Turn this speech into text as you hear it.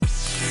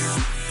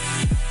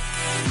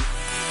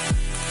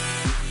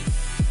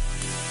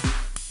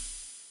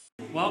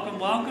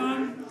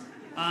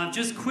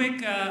Just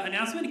quick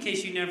announcement in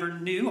case you never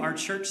knew, our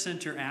Church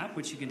Center app,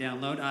 which you can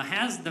download,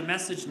 has the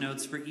message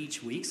notes for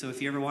each week. So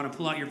if you ever want to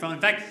pull out your phone.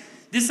 In fact,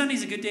 this Sunday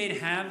is a good day to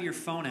have your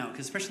phone out,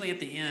 because especially at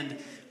the end,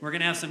 we're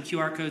going to have some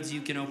QR codes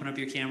you can open up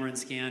your camera and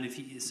scan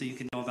so you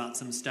can know about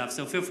some stuff.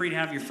 So feel free to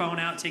have your phone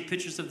out, take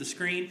pictures of the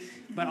screen,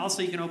 but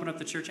also you can open up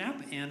the church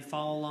app and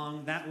follow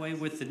along that way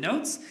with the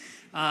notes.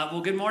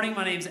 Well, good morning.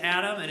 My name's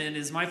Adam, and it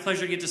is my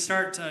pleasure to get to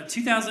start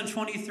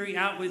 2023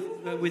 out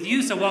with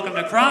you. So welcome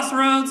to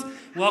Crossroads.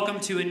 Welcome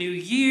to a new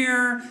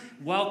year.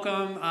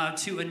 Welcome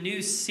to a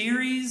new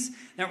series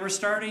that we're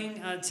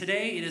starting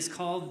today. It is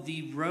called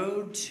The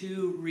Road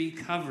to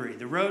Recovery.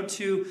 The Road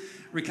to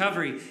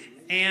Recovery.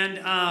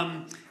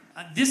 And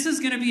this is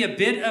going to be a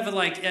bit of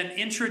an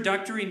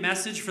introductory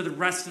message for the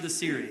rest of the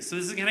series. So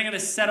this is kind of going to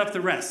set up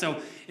the rest. So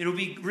it'll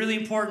be really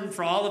important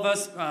for all of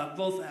us,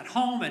 both at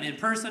home and in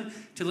person,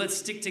 to let's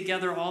stick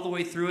together all the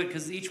way through it,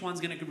 because each one's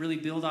going to really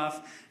build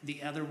off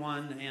the other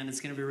one, and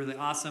it's going to be really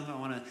awesome. I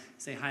want to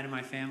say hi to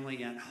my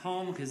family at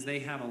home, because they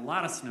have a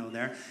lot of snow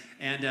there.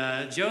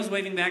 And Joe's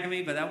waving back at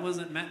me, but that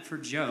wasn't meant for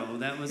Joe.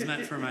 That was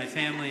meant for my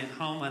family at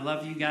home. I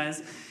love you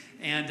guys.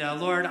 And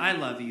Lord, I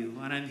love you,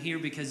 and I'm here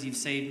because you've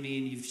saved me,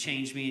 and you've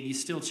changed me, and you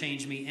still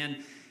change me. And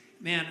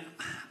man,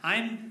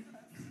 I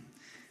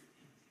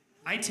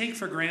take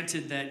for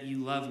granted that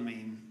you love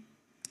me.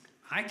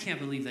 I can't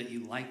believe that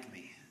you like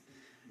me.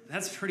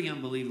 That's pretty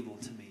unbelievable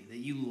to me, that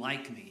you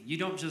like me. You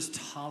don't just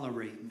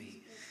tolerate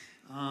me.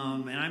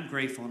 And I'm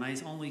grateful, and I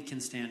only can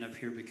stand up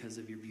here because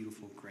of your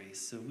beautiful grace.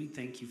 So we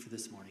thank you for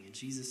this morning. In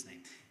Jesus'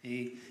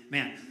 name,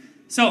 amen.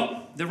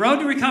 So, the road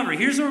to recovery.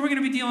 Here's what we're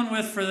going to be dealing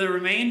with for the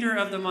remainder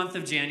of the month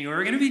of January.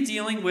 We're going to be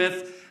dealing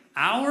with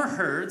our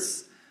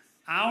hurts,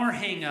 our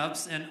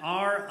hangups, and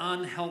our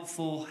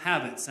unhelpful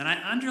habits. And I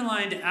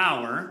underlined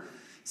our.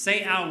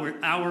 Say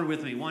our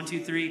with me. 1,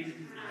 2, 3.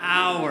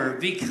 Our.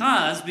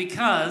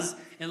 Because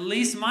at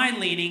least my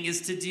leaning is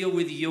to deal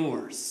with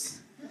yours.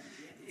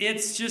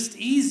 It's just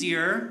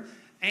easier,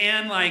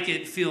 and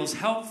it feels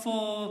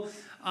helpful.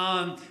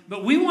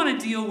 But we want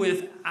to deal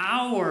with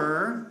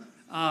our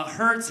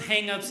hurts,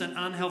 hang-ups, and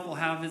unhelpful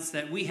habits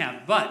that we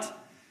have. But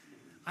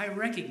I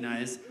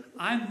recognize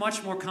I'm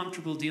much more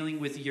comfortable dealing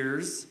with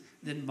yours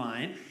than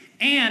mine.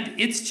 And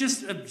it's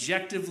just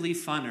objectively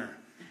funner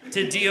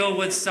to deal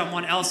with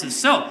someone else's.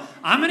 So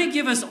I'm going to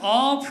give us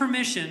all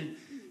permission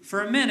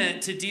for a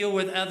minute to deal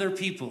with other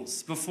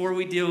people's before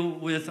we deal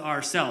with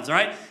ourselves. All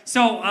right?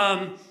 So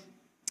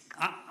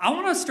I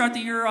want to start the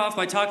year off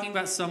by talking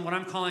about what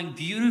I'm calling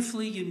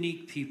beautifully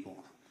unique people.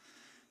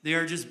 They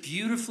are just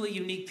beautifully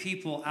unique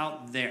people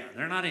out there.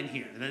 They're not in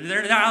here.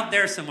 They're out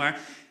there somewhere.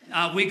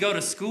 We go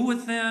to school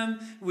with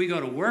them. We go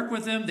to work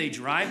with them. They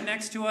drive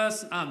next to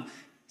us.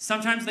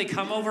 Sometimes they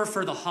come over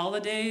for the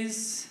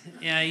holidays,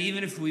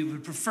 even if we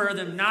would prefer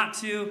them not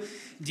to.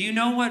 Do you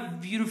know what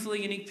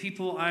beautifully unique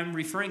people I'm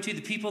referring to?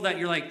 The people that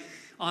you're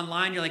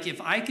online, you're if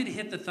I could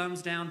hit the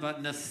thumbs down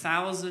button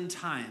 1,000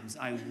 times,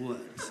 I would.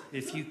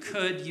 If you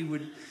could, you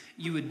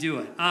would do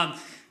it.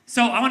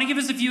 So I want to give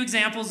us a few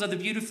examples of the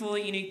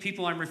beautifully unique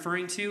people I'm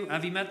referring to.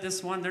 Have you met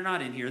this one? They're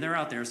not in here. They're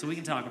out there, so we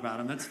can talk about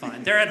them. That's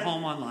fine. They're at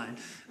home online.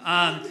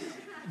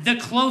 The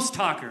close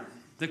talker.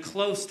 The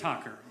close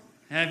talker.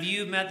 Have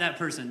you met that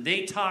person?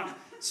 They talk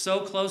so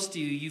close to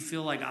you, you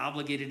feel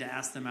obligated to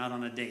ask them out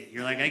on a date.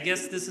 You're I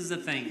guess this is a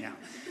thing now.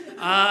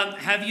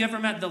 Have you ever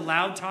met the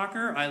loud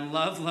talker? I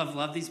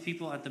love these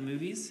people at the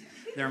movies.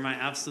 They're my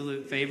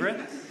absolute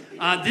favorite.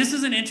 This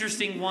is an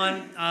interesting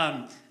one.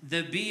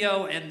 The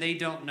BO and they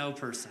don't know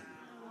person.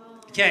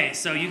 Okay,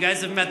 so you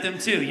guys have met them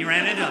too. You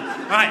ran into them.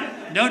 All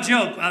right, no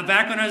joke.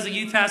 Back when I was a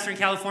youth pastor in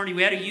California,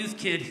 we had a youth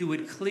kid who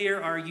would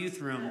clear our youth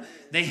room.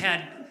 They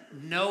had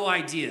no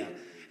idea.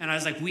 And I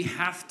was we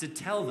have to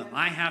tell them.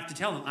 I have to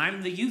tell them.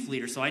 I'm the youth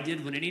leader, so I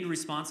did what any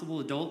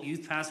responsible adult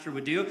youth pastor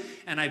would do,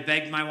 and I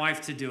begged my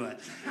wife to do it.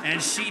 And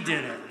she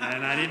did it,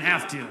 and I didn't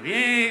have to.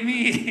 Yay,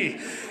 me!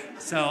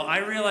 So I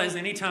realize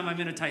anytime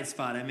I'm in a tight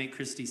spot, I make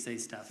Christy say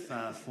stuff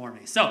for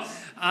me. So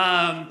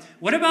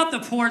what about the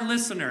poor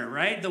listener,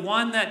 right? The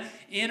one that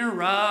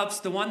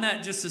interrupts, the one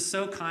that just is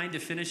so kind to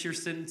finish your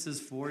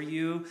sentences for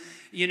you.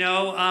 You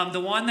know,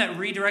 the one that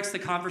redirects the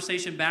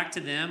conversation back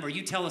to them, or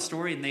you tell a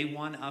story and they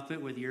one-up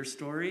it with your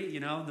story,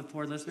 the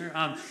poor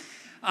listener.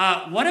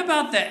 What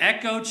about the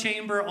echo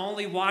chamber,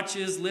 only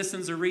watches,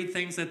 listens, or read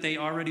things that they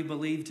already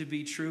believe to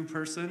be true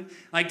person?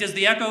 Does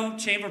the echo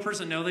chamber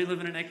person know they live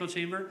in an echo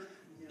chamber?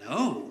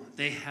 No,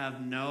 they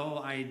have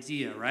no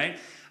idea, right?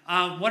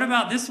 What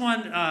about this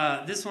one?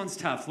 This one's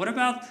tough. What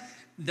about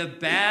the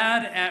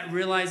bad at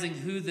realizing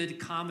who the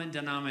common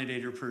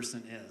denominator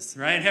person is,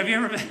 right? Have you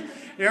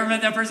ever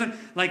met that person?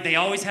 They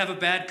always have a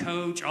bad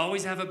coach,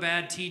 always have a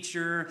bad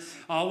teacher,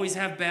 always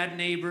have bad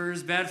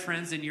neighbors, bad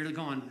friends, and you're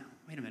going,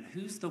 wait a minute,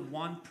 who's the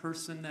one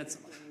person that's...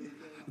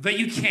 But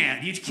you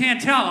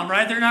can't tell them,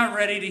 right? They're not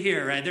ready to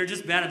hear, right? They're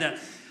just bad at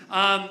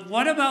that.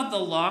 What about the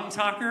long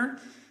talker?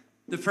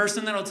 The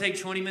person that'll take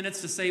 20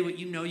 minutes to say what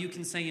you know you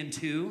can say in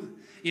 2.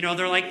 You know,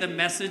 they're like the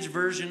Message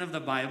version of the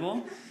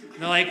Bible.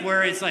 They're like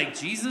where it's like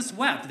Jesus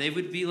wept. They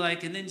would be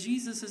like, and then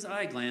Jesus'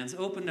 eye glands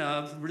opened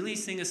up,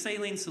 releasing a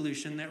saline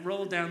solution that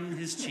rolled down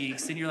his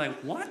cheeks. And you're like,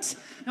 what?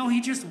 No,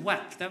 he just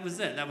wept. That was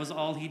it. That was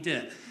all he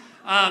did.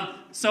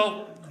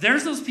 So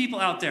there's those people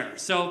out there.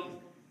 So,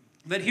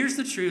 but here's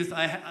the truth.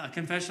 A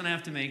confession I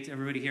have to make to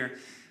everybody here.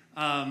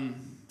 I'm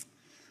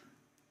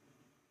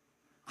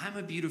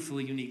a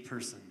beautifully unique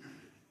person.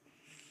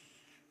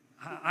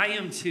 I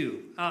am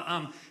too.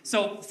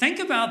 So think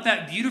about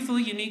that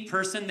beautifully unique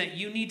person that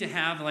you need to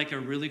have like a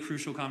really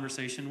crucial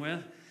conversation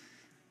with.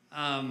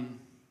 And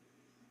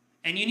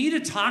you need to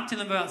talk to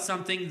them about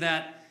something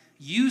that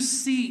you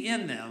see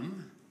in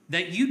them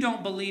that you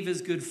don't believe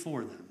is good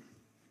for them.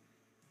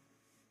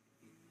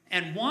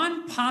 And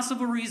one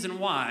possible reason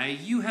why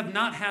you have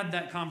not had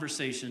that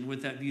conversation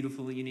with that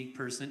beautifully unique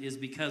person is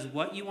because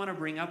what you want to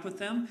bring up with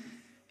them,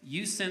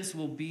 you sense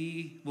will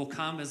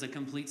come as a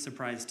complete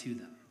surprise to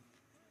them.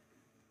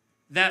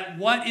 That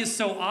what is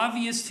so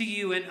obvious to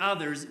you and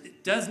others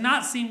does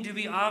not seem to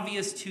be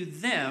obvious to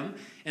them.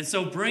 And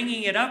so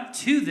bringing it up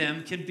to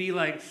them can be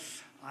like,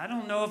 I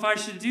don't know if I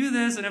should do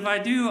this. And if I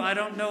do, I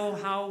don't know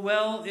how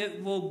well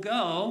it will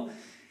go.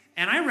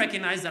 And I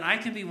recognize that I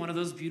can be one of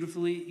those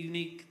beautifully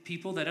unique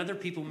people that other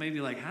people may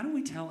be like, how do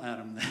we tell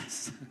Adam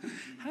this?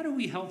 How do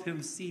we help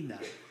him see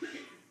that?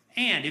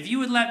 And if you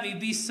would let me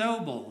be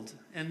so bold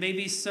and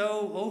maybe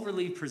so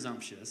overly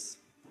presumptuous,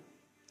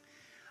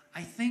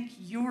 I think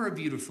you're a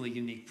beautifully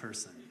unique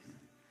person.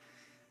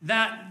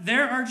 That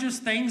there are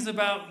just things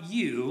about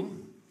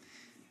you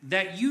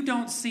that you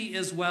don't see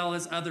as well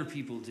as other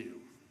people do.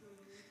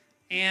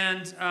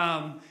 And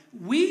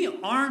we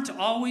aren't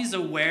always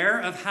aware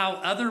of how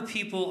other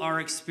people are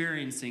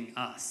experiencing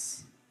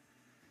us.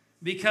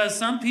 Because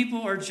some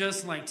people are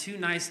just like too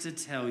nice to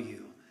tell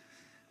you.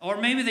 Or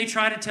maybe they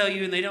try to tell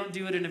you and they don't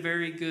do it in a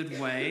very good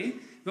way.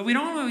 But we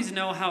don't always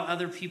know how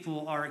other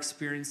people are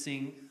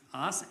experiencing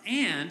us.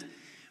 And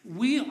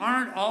we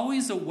aren't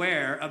always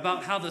aware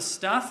about how the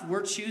stuff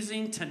we're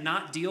choosing to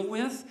not deal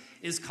with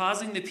is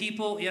causing the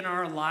people in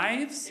our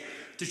lives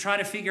to try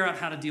to figure out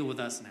how to deal with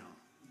us now.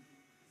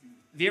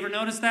 Have you ever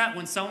noticed that?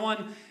 When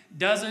someone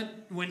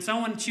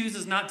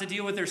chooses not to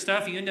deal with their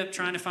stuff, you end up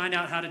trying to find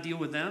out how to deal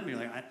with them. You're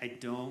like, I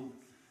don't,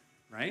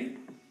 right?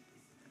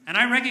 And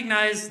I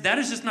recognize that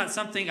is just not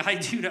something I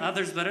do to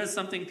others, but it is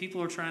something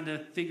people are trying to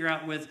figure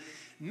out with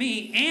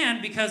me. And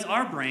because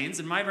our brains,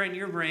 and my brain,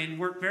 your brain,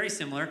 work very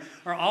similar,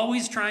 are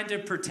always trying to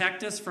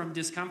protect us from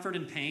discomfort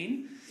and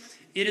pain,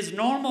 it is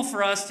normal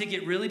for us to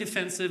get really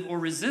defensive or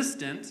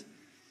resistant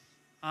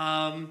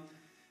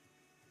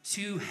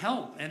to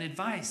help and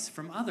advice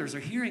from others or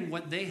hearing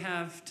what they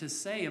have to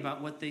say about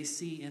what they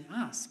see in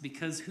us.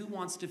 Because who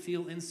wants to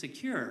feel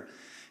insecure?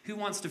 Who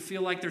wants to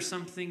feel like there's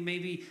something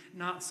maybe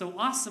not so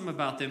awesome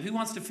about them? Who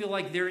wants to feel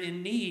like they're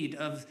in need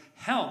of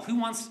help?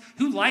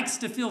 Who likes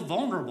to feel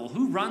vulnerable?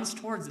 Who runs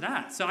towards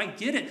that? So I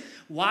get it,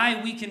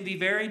 why we can be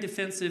very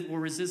defensive or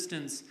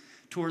resistant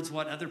towards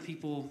what other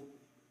people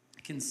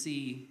can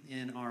see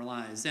in our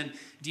lives. And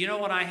do you know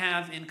what I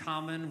have in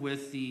common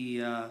with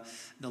the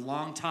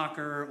long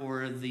talker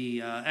or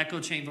the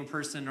echo chamber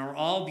person, or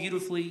all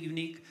beautifully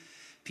unique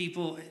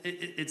people?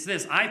 It's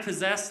this: I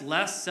possess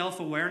less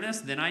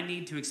self-awareness than I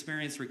need to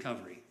experience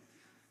recovery.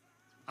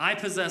 I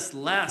possess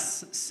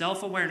less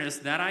self-awareness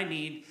that I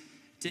need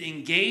to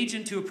engage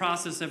into a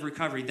process of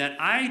recovery, that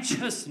I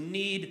just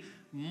need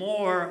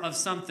more of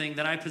something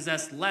that I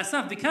possess less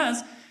of,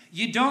 because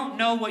you don't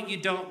know what you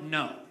don't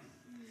know.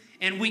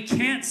 And we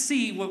can't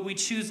see what we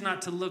choose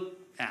not to look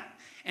at.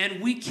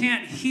 And we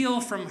can't heal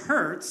from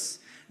hurts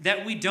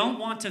that we don't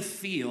want to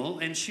feel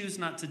and choose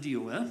not to deal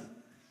with.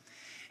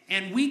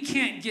 And we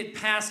can't get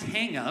past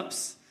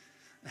hangups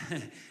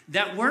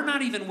that we're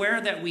not even aware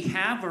that we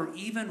have, or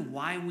even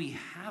why we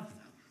have them.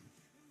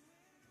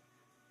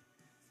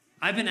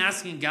 I've been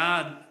asking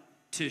God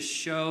to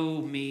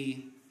show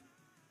me.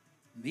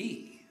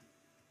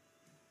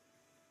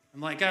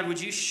 I'm like, God, would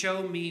you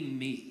show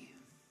me?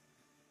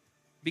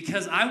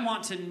 Because I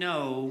want to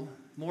know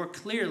more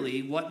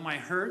clearly what my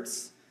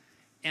hurts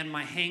and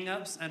my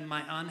hangups and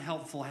my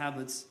unhelpful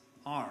habits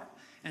are.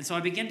 And so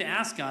I begin to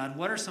ask God,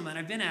 what are some, and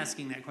I've been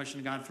asking that question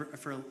to God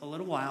for a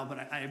little while,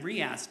 but I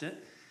re-asked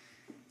it.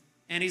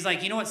 And he's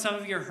like, you know what some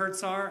of your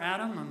hurts are,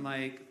 Adam? I'm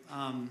like,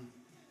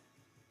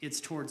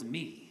 it's towards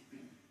me.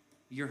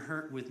 You're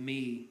hurt with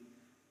me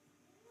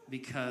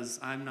because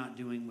I'm not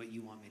doing what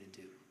you want me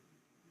to do.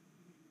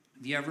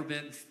 Have you ever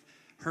been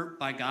hurt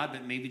by God,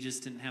 but maybe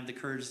just didn't have the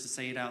courage to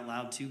say it out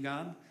loud to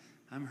God?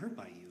 I'm hurt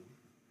by you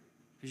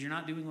because you're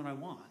not doing what I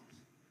want.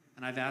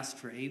 And I've asked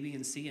for A, B,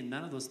 and C, and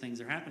none of those things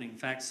are happening. In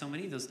fact, so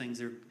many of those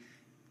things are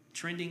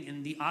trending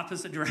in the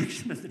opposite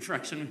direction of the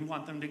direction we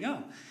want them to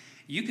go.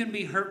 You can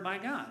be hurt by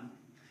God.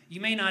 You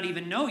may not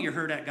even know you're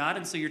hurt at God,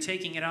 and so you're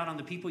taking it out on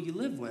the people you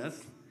live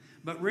with.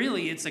 But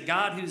really, it's a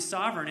God who's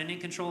sovereign and in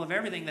control of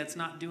everything that's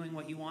not doing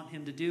what you want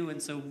him to do,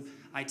 and so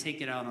I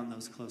take it out on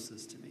those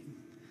closest to me.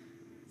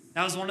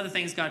 That was one of the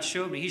things God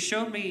showed me. He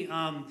showed me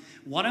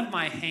one of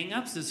my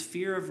hang-ups is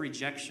fear of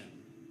rejection.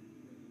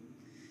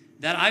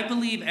 that I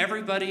believe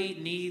everybody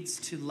needs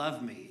to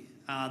love me.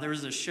 There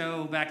was a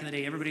show back in the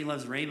day, Everybody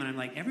Loves Raymond. I'm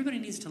like, everybody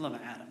needs to love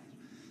Adam.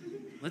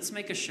 Let's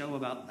make a show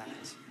about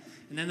that.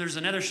 And then there's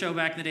another show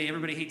back in the day,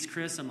 Everybody Hates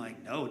Chris. I'm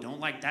like, no, don't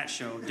like that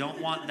show.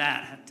 Don't want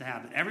that to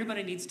happen.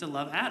 Everybody needs to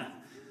love Adam.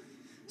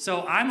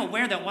 So I'm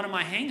aware that one of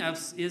my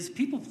hangups is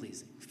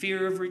people-pleasing,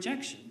 fear of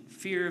rejection,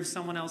 fear of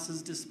someone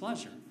else's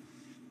displeasure.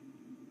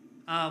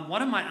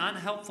 One of my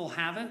unhelpful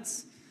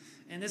habits,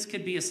 and this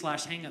could be a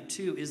 /hangup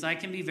too, is I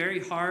can be very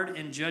hard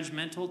and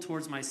judgmental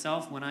towards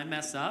myself when I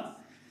mess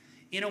up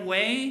in a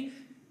way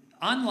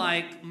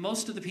unlike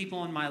most of the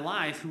people in my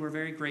life who are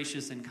very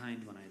gracious and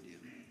kind when I do,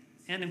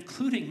 and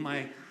including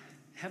my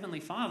Heavenly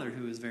Father,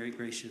 who is very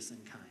gracious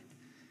and kind.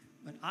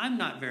 But I'm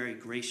not very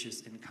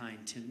gracious and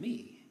kind to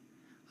me.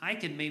 I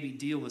can maybe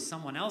deal with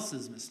someone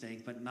else's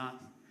mistake, but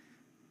not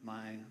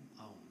my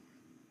own.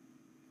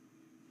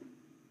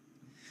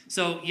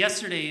 So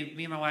yesterday,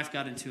 me and my wife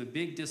got into a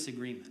big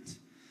disagreement,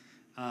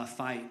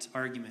 fight,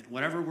 argument.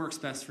 Whatever works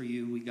best for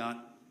you, we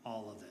got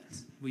all of it.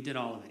 We did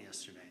all of it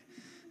yesterday.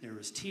 There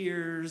was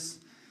tears,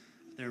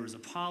 there was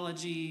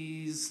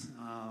apologies,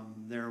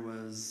 there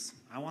was,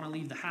 I want to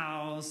leave the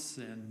house,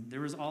 and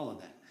there was all of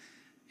that.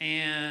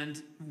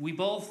 And we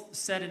both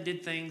said and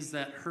did things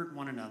that hurt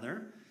one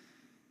another.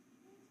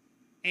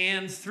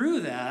 And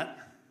through that,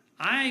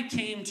 I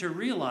came to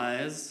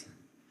realize,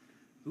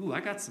 ooh,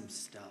 I got some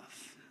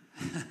stuff.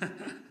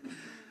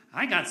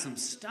 I got some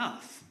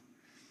stuff.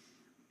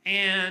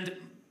 And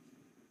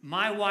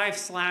my wife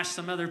 /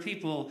 some other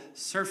people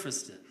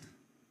surfaced it.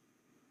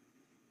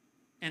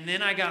 And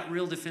then I got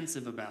real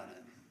defensive about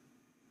it.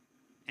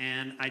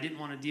 And I didn't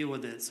want to deal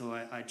with it, so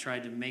I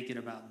tried to make it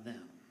about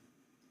them.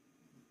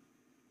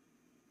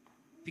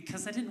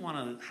 Because I didn't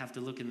want to have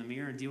to look in the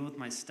mirror and deal with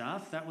my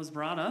stuff that was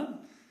brought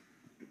up.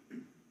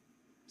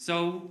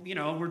 So,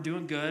 we're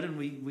doing good, and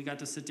we got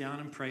to sit down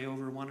and pray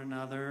over one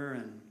another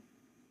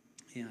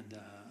and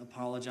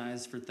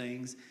apologize for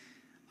things.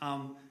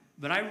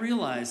 But I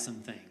realized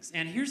some things.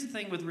 And here's the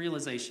thing with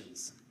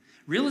realizations.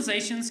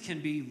 Realizations can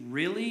be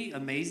really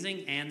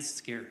amazing and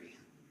scary.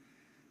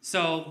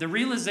 So the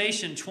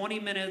realization 20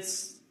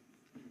 minutes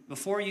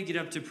before you get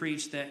up to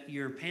preach that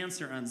your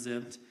pants are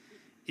unzipped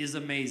is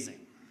amazing.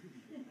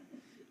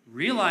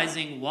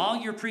 Realizing while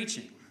you're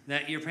preaching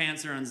that your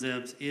pants are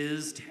unzipped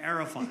is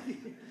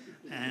terrifying.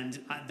 And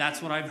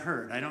that's what I've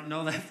heard. I don't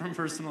know that from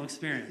personal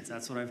experience.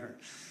 That's what I've heard.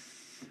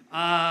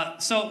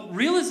 So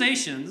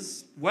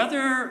realizations,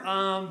 whether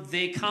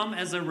they come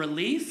as a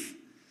relief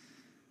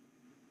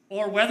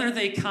or whether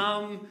they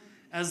come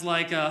as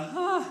like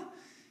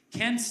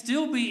can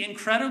still be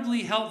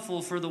incredibly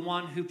helpful for the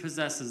one who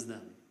possesses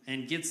them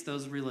and gets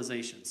those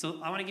realizations.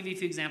 So I want to give you a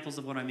few examples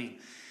of what I mean.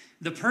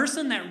 The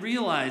person that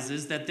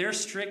realizes that their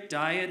strict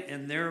diet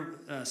and their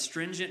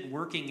stringent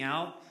working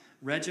out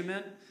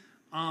regimen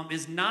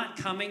is not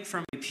coming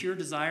from a pure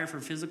desire for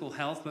physical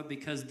health, but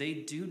because they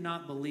do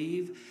not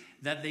believe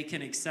that they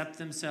can accept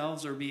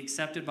themselves or be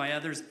accepted by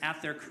others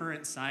at their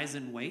current size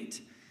and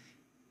weight,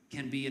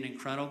 can be an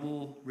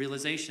incredible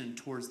realization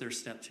towards their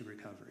step to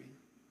recovery.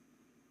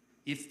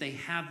 If they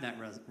have that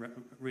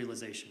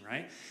realization,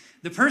 right?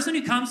 The person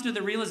who comes to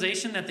the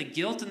realization that the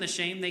guilt and the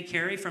shame they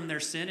carry from their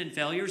sin and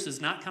failures is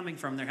not coming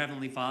from their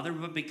Heavenly Father,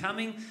 but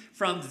coming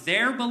from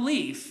their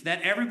belief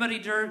that everybody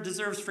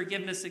deserves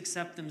forgiveness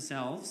except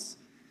themselves,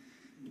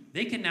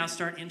 they can now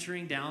start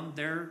entering down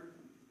their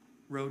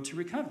road to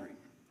recovery.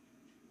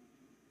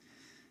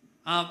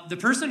 The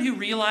person who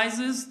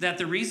realizes that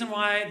the reason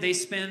why they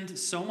spend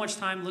so much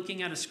time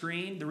looking at a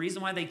screen, the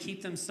reason why they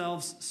keep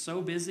themselves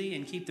so busy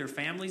and keep their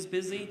families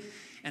busy,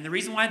 and the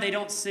reason why they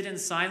don't sit in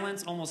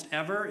silence almost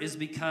ever is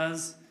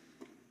because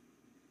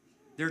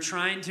they're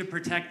trying to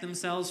protect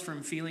themselves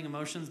from feeling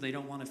emotions they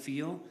don't want to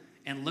feel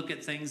and look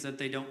at things that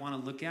they don't want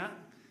to look at.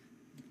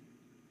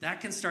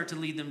 That can start to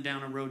lead them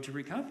down a road to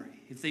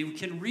recovery. If they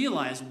can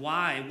realize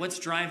what's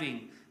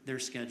driving their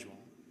schedule.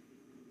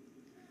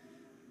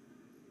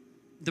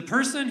 The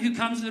person who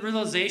comes to the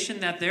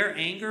realization that their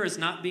anger is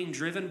not being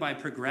driven by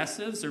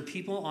progressives or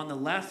people on the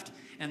left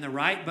and the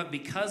right, but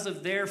because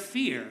of their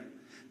fear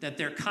that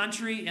their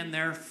country and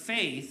their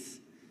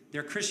faith,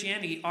 their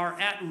Christianity, are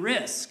at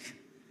risk.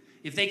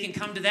 If they can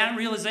come to that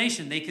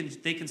realization, they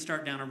can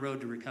start down a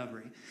road to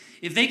recovery.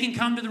 If they can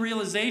come to the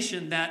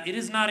realization that it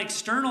is not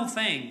external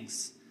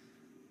things,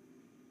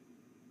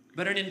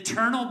 but an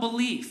internal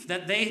belief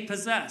that they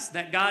possess,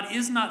 that God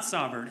is not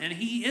sovereign and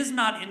He is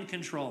not in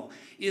control,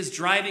 is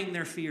driving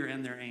their fear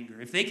and their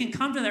anger. If they can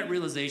come to that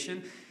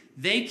realization,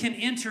 they can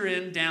enter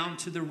in down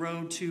to the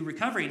road to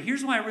recovery. And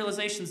here's why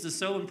realizations is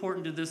so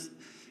important to this,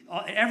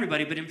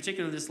 everybody, but in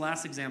particular this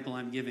last example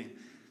I'm giving.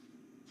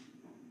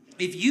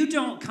 If you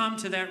don't come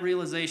to that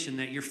realization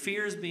that your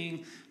fear is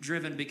being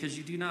driven because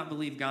you do not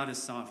believe God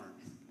is sovereign,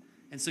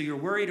 and so you're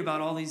worried about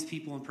all these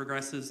people and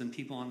progressives and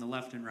people on the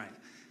left and right,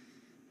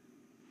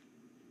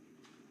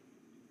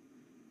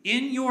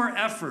 in your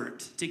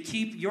effort to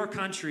keep your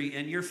country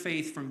and your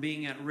faith from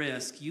being at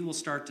risk, you will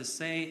start to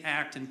say,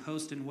 act, and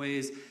post in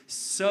ways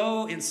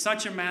in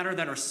such a manner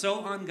that are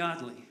so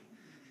ungodly.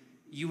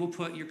 you will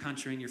put your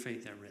country and your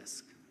faith at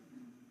risk.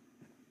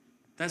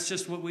 That's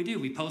just what we do.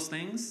 We post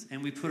things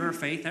and we put our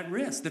faith at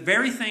risk. The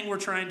very thing we're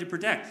trying to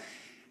protect.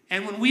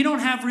 And when we don't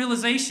have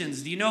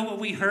realizations, do you know what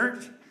we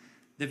hurt?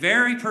 The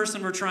very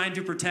person we're trying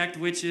to protect,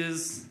 which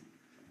is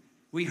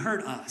we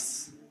hurt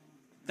us.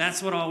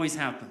 That's what always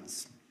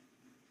happens.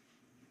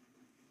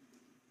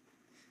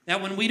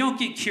 That when we don't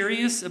get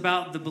curious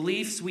about the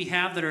beliefs we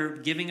have that are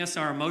giving us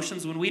our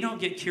emotions, when we don't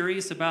get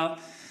curious about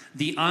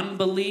the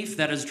unbelief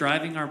that is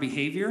driving our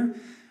behavior,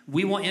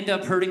 we will end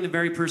up hurting the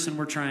very person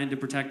we're trying to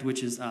protect,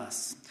 which is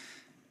us.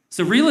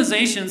 So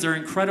realizations are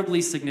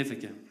incredibly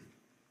significant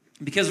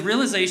because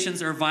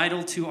realizations are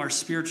vital to our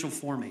spiritual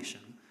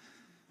formation.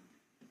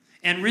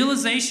 And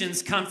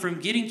realizations come from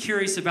getting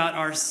curious about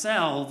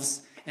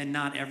ourselves and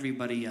not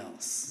everybody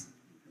else.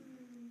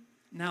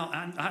 Now,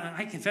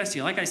 I confess to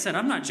you, like I said,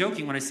 I'm not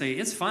joking when I say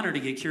it's funner to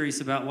get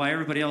curious about why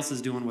everybody else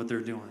is doing what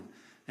they're doing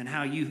and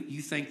how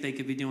you think they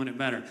could be doing it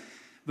better.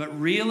 But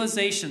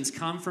realizations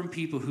come from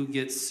people who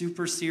get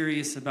super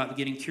serious about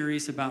getting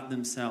curious about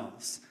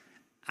themselves,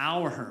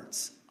 our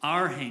hurts,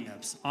 our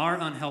hangups, our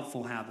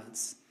unhelpful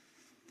habits.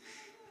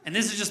 And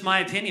this is just my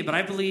opinion, but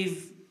I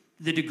believe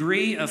the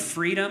degree of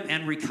freedom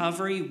and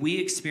recovery we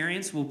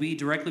experience will be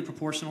directly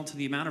proportional to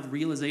the amount of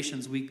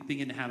realizations we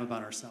begin to have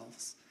about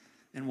ourselves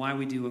and why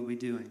we do what we're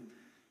doing.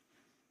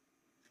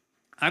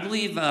 I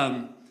believe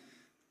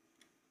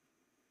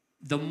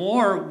the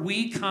more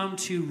we come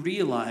to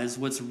realize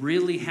what's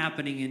really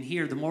happening in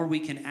here, the more we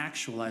can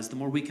actualize, the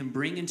more we can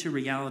bring into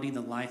reality the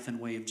life and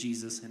way of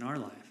Jesus in our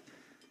life.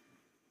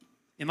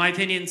 In my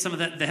opinion, some of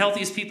the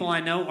healthiest people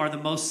I know are the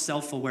most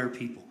self-aware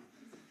people.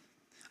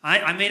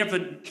 I made up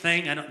a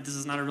thing. This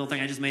is not a real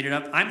thing. I just made it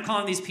up. I'm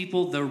calling these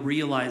people the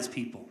realized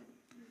people.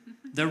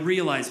 The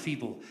realized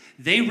people.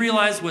 They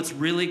realize what's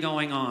really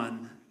going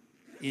on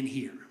in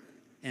here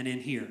and in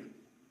here.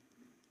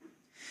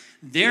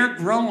 They're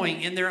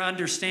growing in their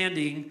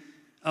understanding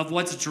of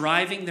what's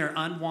driving their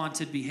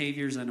unwanted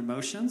behaviors and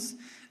emotions.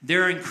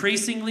 They're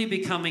increasingly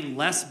becoming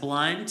less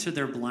blind to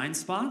their blind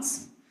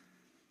spots.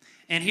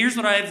 And here's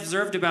what I've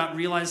observed about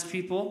realized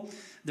people.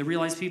 The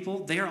realized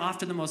people, they are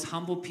often the most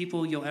humble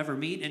people you'll ever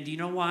meet. And do you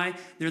know why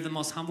they're the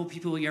most humble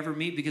people you ever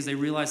meet? Because they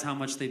realize how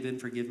much they've been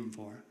forgiven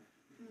for.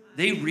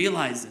 They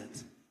realize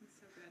it.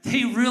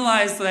 They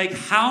realize like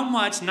how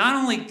much not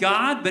only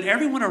God, but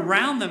everyone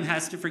around them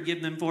has to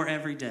forgive them for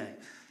every day.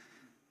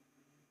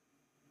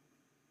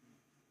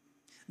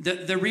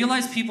 The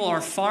realized people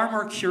are far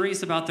more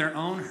curious about their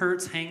own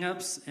hurts,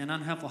 hangups, and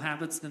unhelpful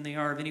habits than they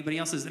are of anybody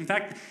else's. In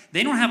fact,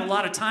 they don't have a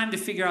lot of time to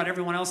figure out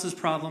everyone else's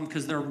problem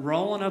because they're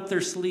rolling up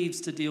their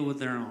sleeves to deal with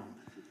their own.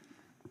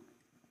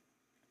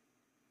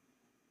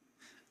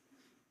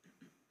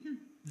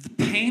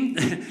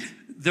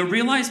 The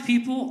realized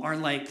people are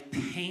like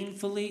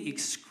painfully,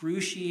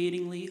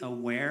 excruciatingly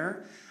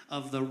aware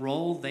of the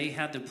role they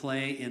had to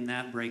play in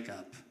that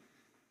breakup,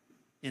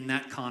 in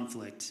that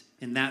conflict,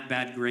 in that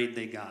bad grade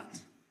they got,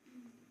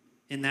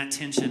 in that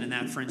tension, in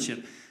that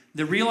friendship.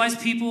 The realized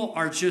people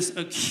are just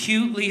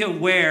acutely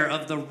aware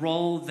of the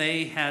role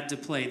they had to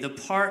play, the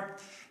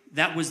part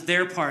that was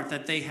their part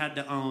that they had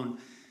to own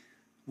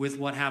with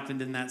what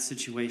happened in that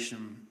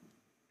situation.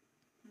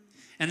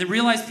 And the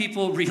realized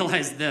people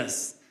realize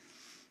this: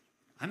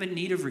 I'm in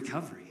need of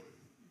recovery.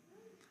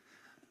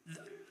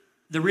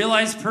 The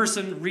realized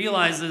person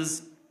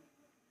realizes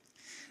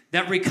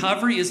that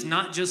recovery is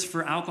not just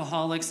for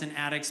alcoholics and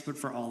addicts, but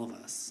for all of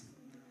us.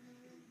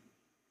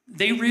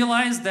 They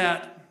realize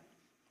that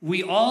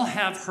we all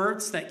have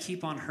hurts that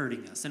keep on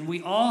hurting us, and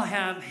we all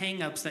have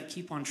hang-ups that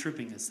keep on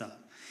tripping us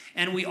up,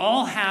 and we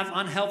all have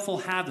unhelpful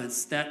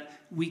habits that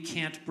we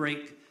can't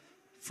break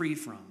free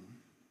from.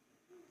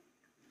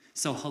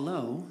 So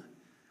hello,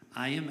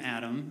 I am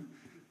Adam,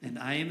 and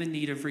I am in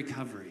need of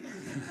recovery.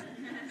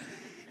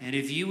 And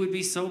if you would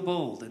be so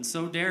bold and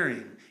so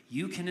daring,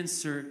 you can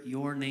insert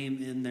your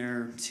name in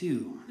there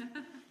too.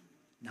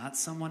 Not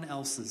someone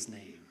else's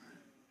name.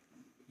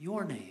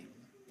 Your name.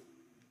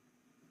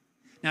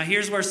 Now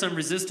here's where some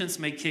resistance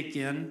may kick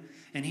in,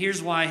 and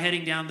here's why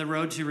heading down the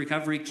road to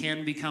recovery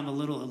can become a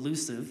little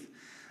elusive.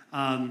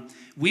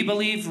 We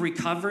believe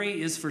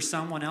recovery is for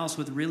someone else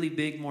with really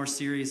big, more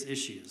serious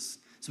issues.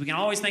 So we can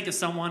always think of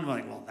someone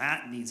like, well,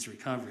 that needs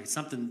recovery.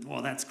 Something,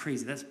 well, that's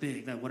crazy, that's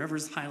big, that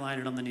whatever's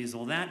highlighted on the news,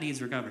 well, that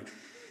needs recovery.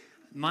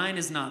 Mine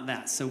is not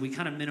that. So we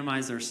kind of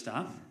minimize our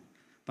stuff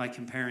by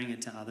comparing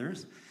it to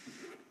others.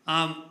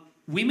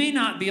 We may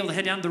not be able to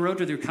head down the road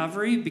to the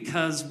recovery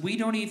because we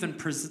don't even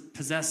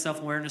possess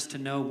self-awareness to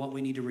know what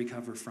we need to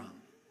recover from.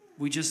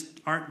 We just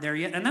aren't there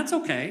yet, and that's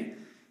okay.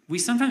 We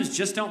sometimes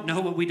just don't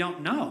know what we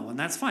don't know, and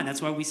that's fine.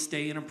 That's why we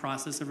stay in a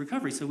process of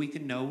recovery, so we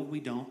can know what we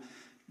don't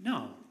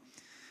know.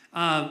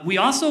 We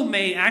also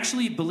may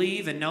actually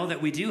believe and know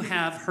that we do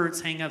have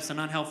hurts, hang-ups, and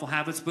unhelpful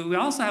habits, but we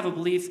also have a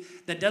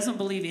belief that doesn't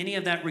believe any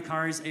of that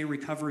requires a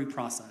recovery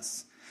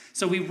process.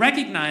 So we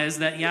recognize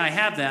that, yeah, I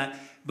have that,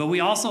 but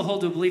we also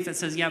hold to a belief that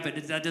says, yeah,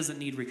 but that doesn't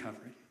need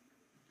recovery.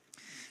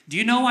 Do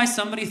you know why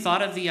somebody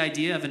thought of the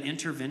idea of an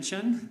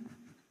intervention?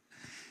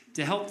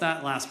 to help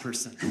that last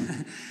person.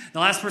 The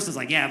last person's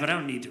like, yeah, but I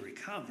don't need to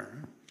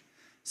recover.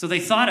 So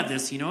they thought of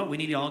this, you know what, we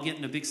need to all get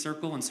in a big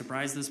circle and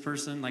surprise this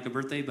person like a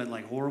birthday, but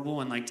like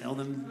horrible, and like tell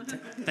them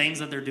things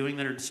that they're doing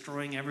that are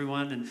destroying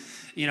everyone. And,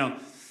 you know,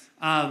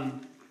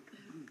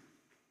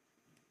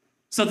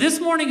 so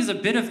this morning is a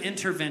bit of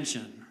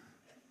intervention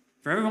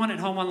for everyone at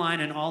home online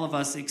and all of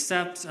us,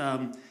 except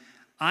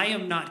I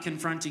am not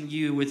confronting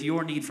you with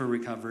your need for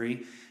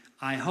recovery.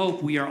 I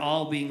hope we are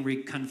all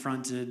being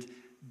confronted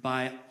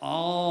by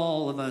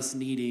all of us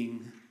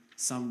needing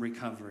some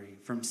recovery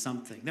from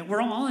something, that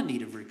we're all in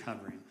need of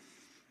recovery.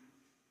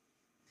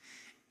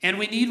 And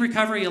we need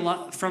recovery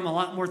from a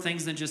lot more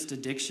things than just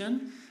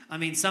addiction. I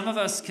mean, some of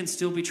us can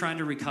still be trying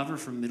to recover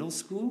from middle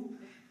school.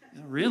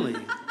 Really,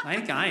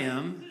 like I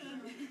am.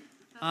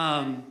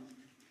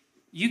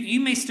 You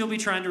may still be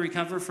trying to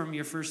recover from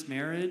your first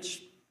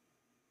marriage.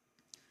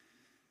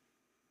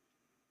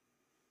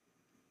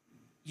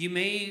 You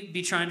may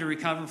be trying to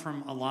recover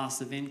from a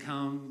loss of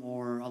income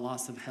or a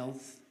loss of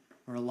health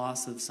or a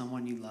loss of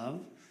someone you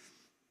love.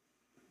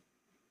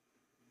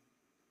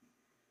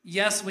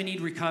 Yes, we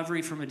need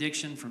recovery from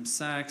addiction, from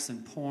sex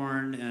and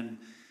porn and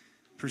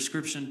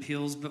prescription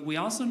pills, but we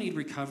also need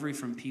recovery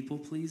from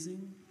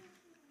people-pleasing.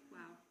 Wow.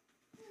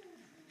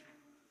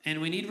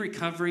 And we need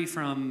recovery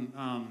from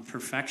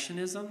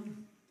perfectionism,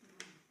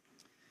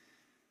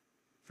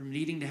 from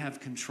needing to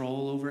have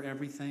control over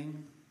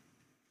everything,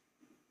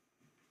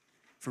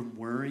 from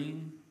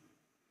worrying,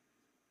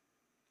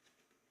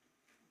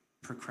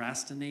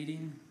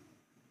 procrastinating.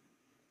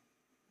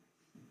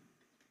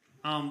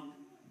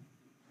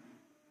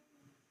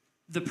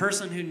 The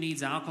person who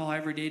needs alcohol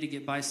every day to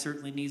get by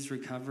certainly needs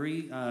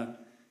recovery,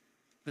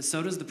 but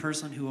so does the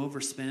person who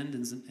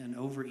overspends and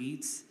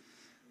overeats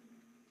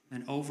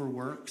and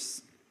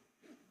overworks.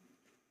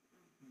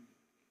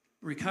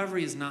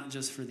 Recovery is not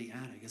just for the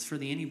addict, it's for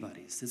the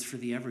anybody's, it's for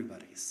the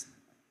everybody's.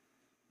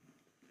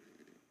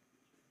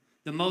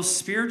 The most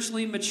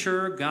spiritually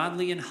mature,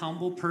 godly, and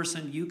humble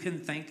person you can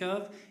think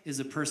of is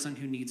a person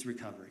who needs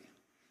recovery.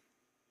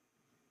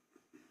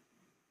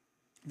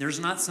 There's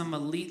not some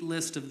elite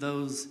list of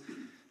those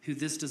who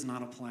this does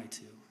not apply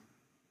to.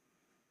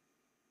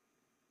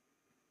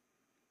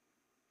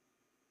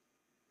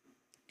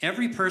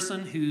 Every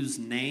person whose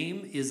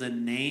name is a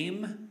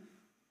name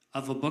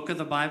of a book of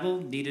the Bible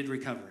needed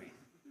recovery.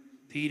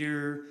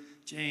 Peter,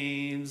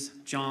 James,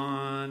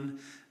 John,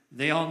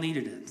 they all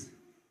needed it.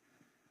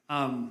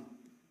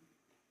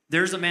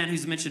 There's a man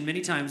who's mentioned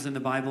many times in the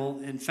Bible.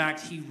 In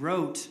fact, he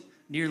wrote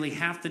nearly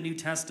half the New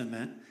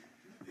Testament,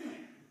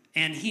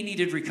 and he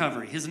needed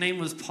recovery. His name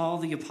was Paul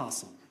the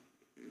Apostle.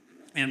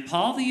 And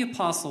Paul the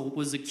Apostle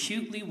was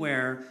acutely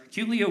aware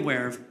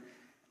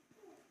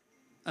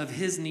of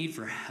his need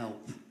for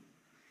help,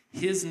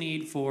 his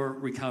need for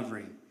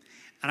recovery.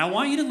 And I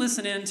want you to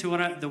listen in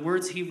to the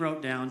words he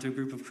wrote down to a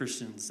group of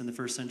Christians in the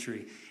first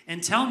century,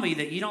 and tell me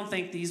that you don't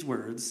think these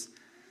words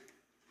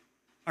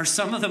are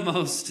some of the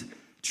most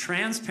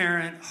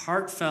transparent,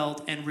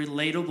 heartfelt, and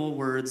relatable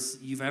words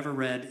you've ever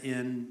read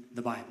in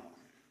the Bible.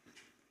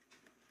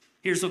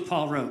 Here's what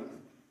Paul wrote.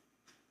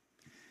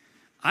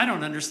 I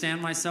don't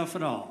understand myself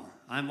at all.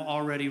 I'm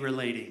already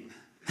relating.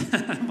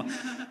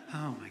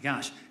 Oh my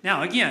gosh.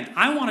 Now, again,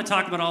 I want to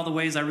talk about all the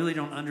ways I really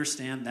don't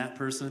understand that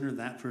person or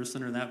that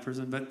person or that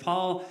person, but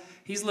Paul,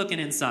 he's looking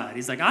inside.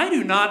 He's like, I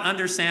do not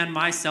understand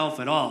myself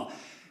at all.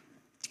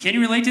 Can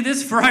you relate to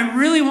this? For I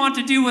really want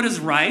to do what is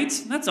right.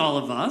 That's all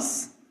of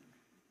us.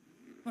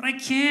 But I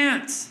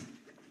can't.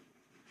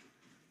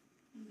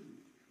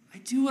 I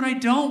do what I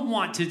don't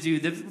want to do,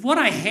 what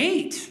I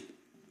hate.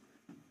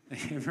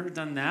 Have you ever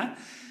done that?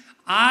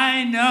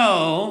 I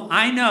know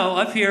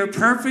up here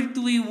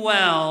perfectly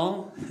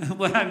well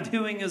what I'm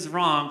doing is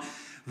wrong,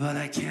 but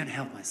I can't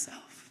help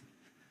myself.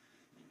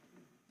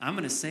 I'm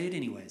going to say it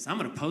anyways. I'm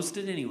going to post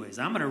it anyways.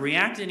 I'm going to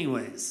react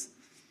anyways.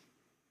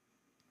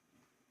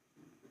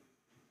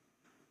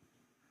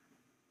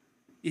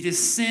 It is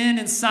sin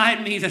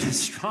inside me that is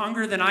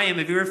stronger than I am.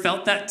 Have you ever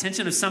felt that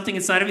tension of something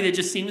inside of me that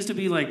just seems to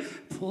be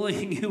like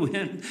pulling you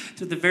in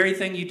to the very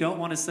thing you don't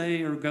want to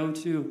say or go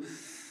to?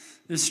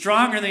 It's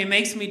stronger than it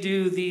makes me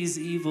do these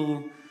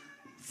evil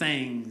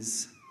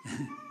things.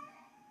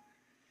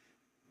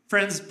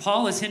 Friends,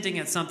 Paul is hinting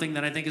at something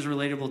that I think is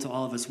relatable to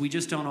all of us. We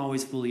just don't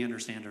always fully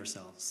understand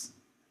ourselves.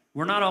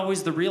 We're not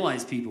always the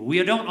realized people.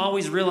 We don't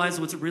always realize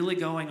what's really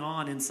going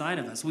on inside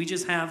of us. We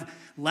just have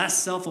less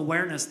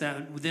self-awareness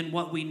than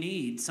what we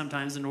need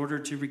sometimes in order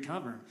to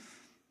recover.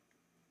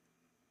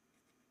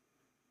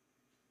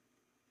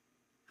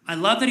 I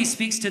love that he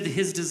speaks to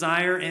his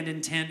desire and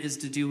intent is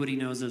to do what he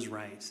knows is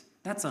right.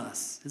 That's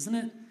us, isn't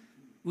it?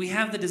 We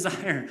have the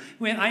desire.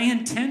 I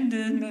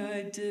intended,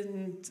 I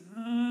didn't.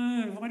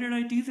 Why did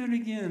I do that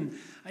again?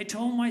 I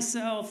told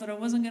myself that I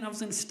was going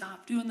to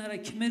stop doing that. I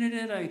committed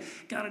it. I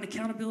got an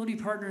accountability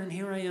partner, and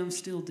here I am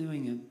still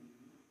doing it.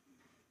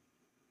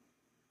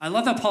 I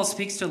love that Paul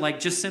speaks to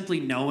just simply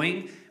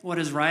knowing what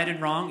is right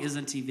and wrong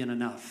isn't even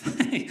enough.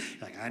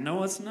 I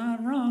know it's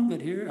not wrong,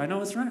 but I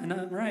know it's right,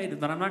 not right,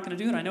 but I'm not going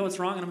to do it. I know it's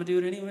wrong, and I'm going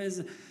to do it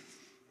anyways.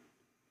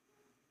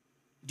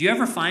 Do you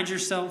ever find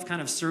yourself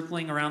kind of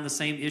circling around the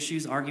same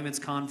issues, arguments,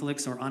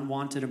 conflicts, or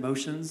unwanted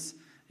emotions? Do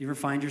you ever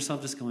find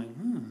yourself just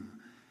going,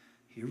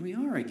 here we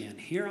are again.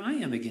 Here I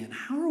am again.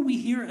 How are we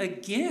here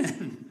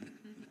again?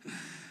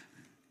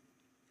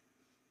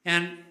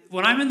 And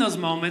when I'm in those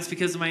moments,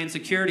 because of my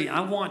insecurity,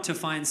 I want to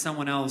find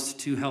someone else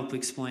to help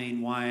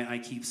explain why I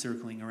keep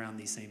circling around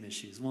these same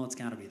issues. Well, it's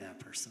got to be that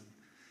person.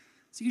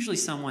 It's usually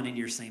someone in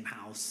your same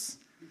house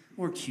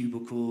or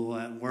cubicle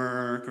at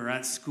work or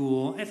at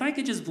school. If I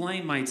could just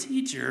blame my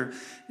teacher,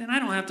 then I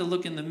don't have to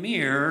look in the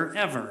mirror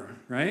ever,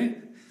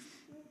 right?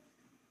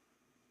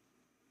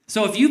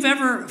 So if you've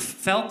ever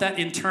felt that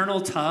internal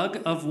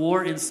tug of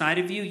war inside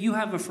of you, you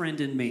have a friend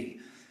in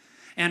me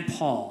and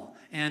Paul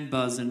and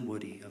Buzz and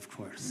Woody, of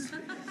course.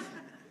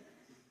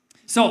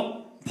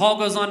 So Paul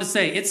goes on to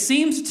say, it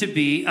seems to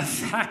be a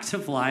fact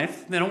of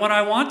life that when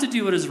I want to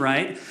do what is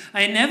right,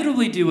 I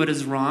inevitably do what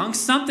is wrong.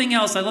 Something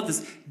else, I love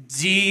this,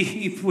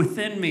 deep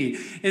within me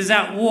is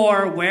at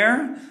war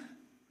where?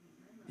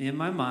 In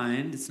my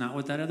mind. It's not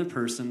with that other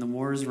person. The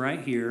war is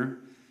right here.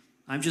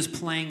 I'm just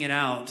playing it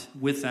out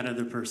with that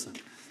other person.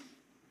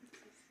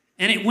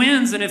 And it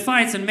wins and it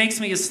fights and makes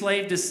me a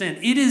slave to sin.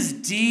 It is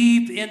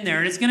deep in there.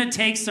 And it's going to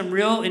take some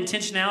real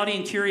intentionality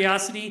and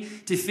curiosity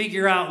to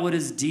figure out what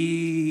is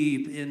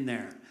deep in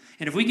there.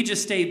 And if we could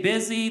just stay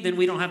busy, then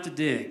we don't have to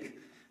dig.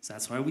 So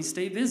that's why we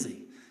stay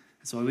busy.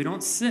 That's why we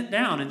don't sit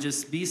down and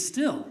just be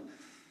still.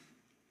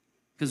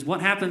 Because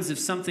what happens if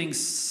something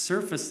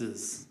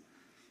surfaces?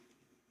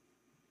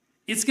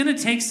 It's going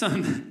to take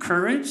some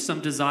courage,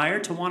 some desire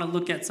to want to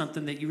look at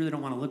something that you really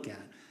don't want to look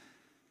at.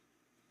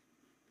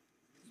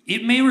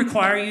 It may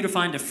require you to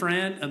find a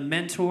friend, a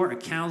mentor, a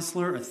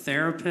counselor, a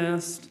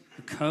therapist,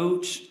 a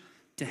coach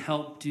to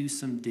help do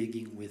some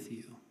digging with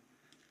you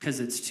because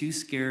it's too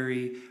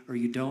scary or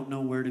you don't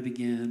know where to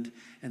begin.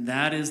 And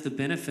that is the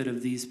benefit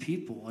of these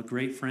people, a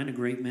great friend, a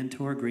great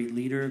mentor, a great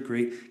leader, a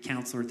great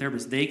counselor,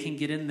 therapist. They can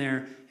get in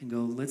there and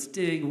go, let's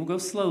dig. We'll go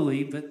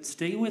slowly, but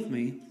stay with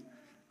me.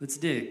 Let's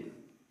dig.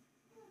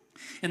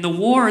 And the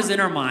war is in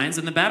our minds,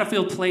 and the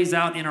battlefield plays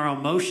out in our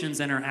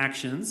emotions and our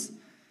actions.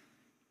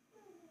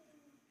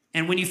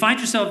 And when you find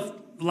yourself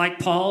like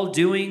Paul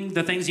doing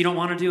the things you don't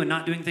want to do and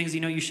not doing things you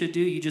know you should do,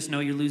 you just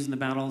know you're losing the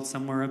battle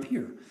somewhere up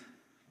here.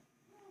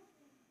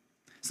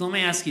 So let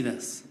me ask you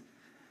this.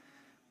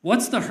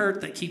 What's the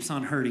hurt that keeps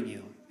on hurting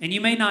you? And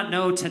you may not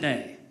know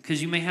today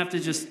because you may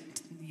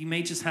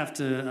just have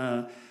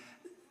to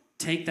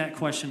take that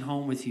question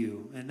home with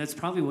you. And that's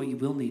probably what you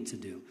will need to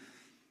do.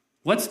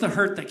 What's the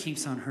hurt that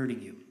keeps on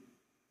hurting you?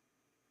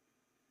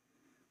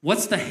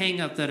 What's the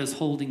hangup that is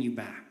holding you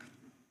back?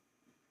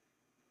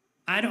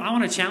 I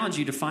want to challenge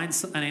you to find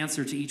an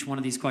answer to each one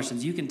of these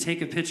questions. You can take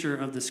a picture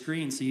of the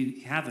screen so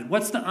you have it.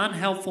 What's the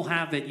unhelpful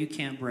habit you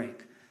can't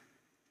break?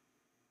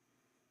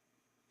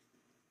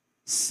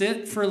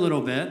 Sit for a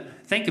little bit.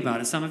 Think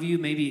about it. Some of you,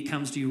 maybe it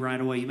comes to you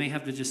right away. You may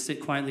have to just sit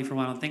quietly for a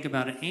while and think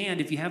about it.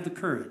 And if you have the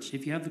courage,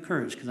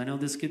 because I know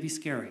this could be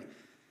scary.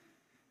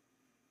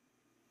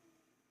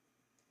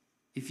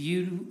 If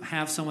you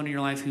have someone in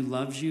your life who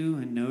loves you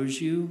and knows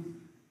you,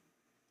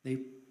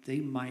 they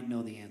might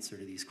know the answer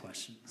to these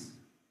questions.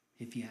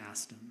 If you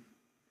asked them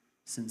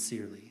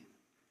sincerely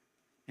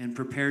and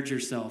prepared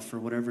yourself for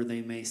whatever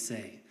they may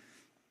say.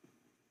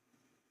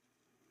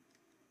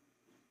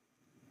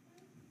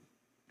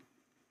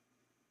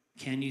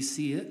 Can you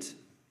see it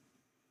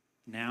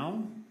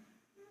now?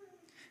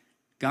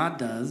 God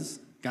does.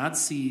 God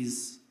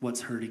sees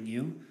what's hurting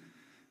you.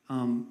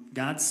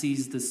 God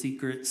sees the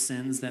secret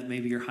sins that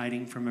maybe you're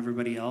hiding from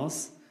everybody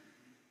else.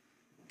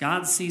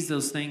 God sees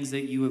those things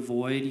that you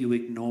avoid, you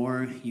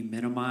ignore, you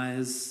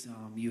minimize,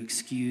 you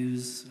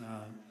excuse,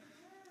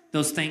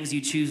 those things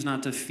you choose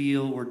not to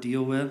feel or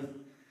deal with.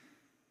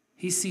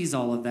 He sees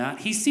all of that.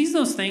 He sees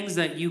those things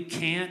that you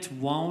can't,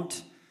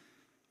 won't,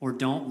 or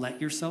don't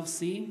let yourself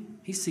see.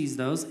 He sees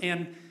those.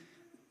 And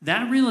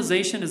that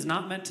realization is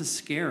not meant to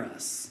scare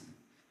us.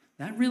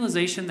 That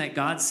realization that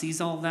God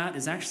sees all of that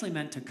is actually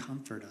meant to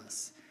comfort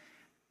us.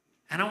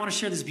 And I want to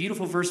share this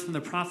beautiful verse from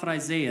the prophet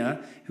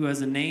Isaiah, who has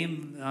a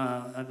name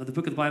of the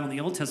book of the Bible in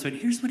the Old Testament.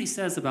 Here's what he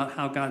says about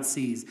how God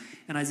sees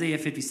in Isaiah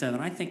 57.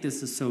 I think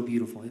this is so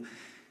beautiful.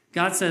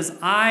 God says,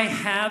 I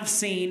have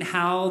seen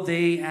how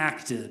they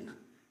acted,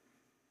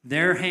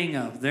 their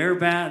hang-up, their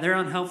bad, their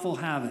unhelpful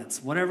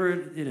habits, whatever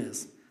it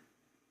is.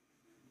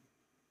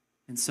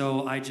 And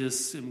so I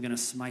just am going to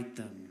smite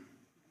them,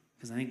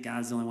 because I think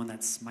God's the only one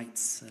that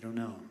smites. I don't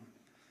know.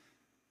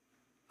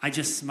 I'm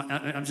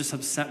just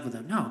upset with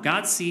them. No,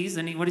 God sees,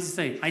 and what does he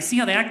say? I see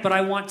how they act, but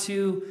I want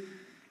to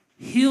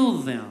heal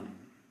them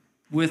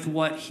with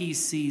what he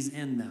sees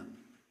in them.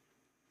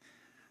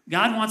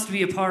 God wants to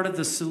be a part of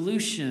the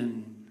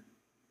solution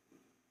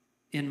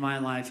in my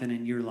life and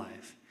in your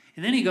life.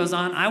 And then he goes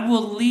on, I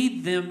will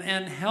lead them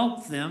and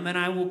help them, and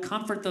I will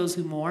comfort those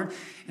who mourn,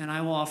 and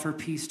I will offer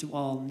peace to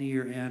all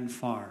near and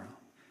far.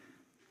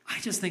 I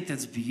just think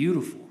that's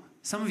beautiful.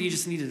 Some of you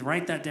just need to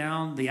write that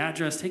down, the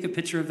address, take a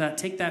picture of that,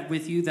 take that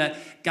with you,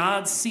 that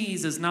God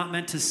sees is not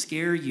meant to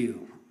scare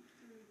you.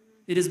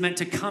 It is meant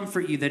to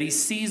comfort you, that he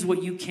sees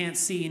what you can't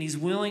see, and he's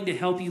willing to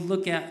help you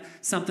look at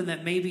something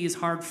that maybe is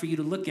hard for you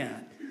to look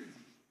at.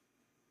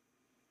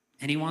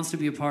 And he wants to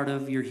be a part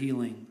of your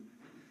healing.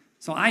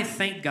 So I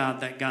thank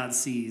God that God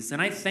sees.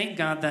 And I thank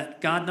God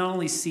that God not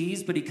only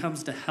sees, but he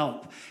comes to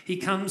help. He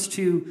comes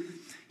to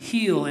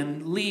heal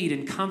and lead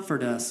and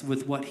comfort us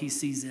with what he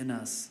sees in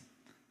us.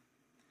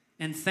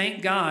 And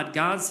thank God,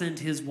 God sent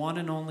his one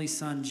and only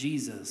son,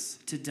 Jesus,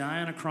 to die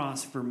on a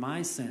cross for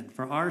my sin,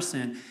 for our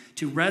sin,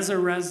 to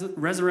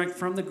resurrect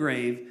from the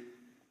grave,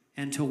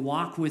 and to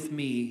walk with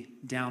me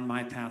down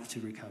my path to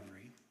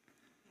recovery.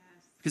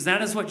 Because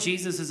that is what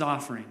Jesus is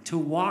offering, to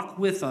walk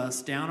with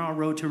us down our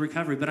road to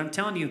recovery. But I'm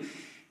telling you,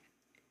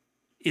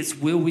 it's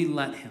will we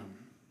let him?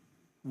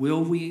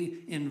 Will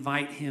we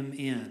invite him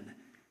in?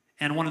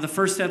 And one of the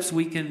first steps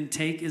we can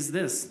take is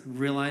this: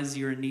 realize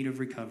you're in need of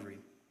recovery.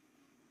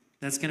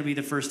 That's going to be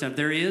the first step.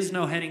 There is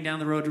no heading down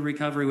the road to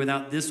recovery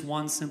without this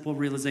one simple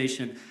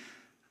realization.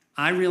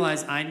 I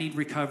realize I need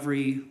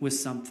recovery with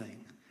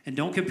something. And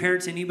don't compare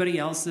it to anybody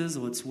else's.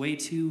 Oh, it's way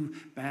too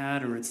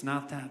bad, or it's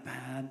not that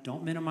bad.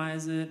 Don't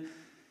minimize it.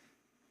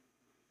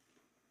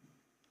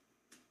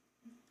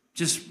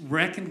 Just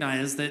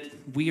recognize that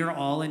we are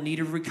all in need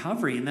of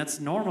recovery, and that's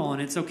normal,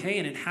 and it's okay,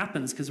 and it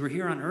happens because we're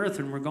here on earth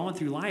and we're going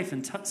through life,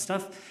 and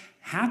stuff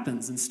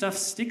happens, and stuff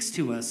sticks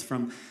to us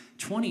from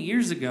 20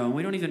 years ago, and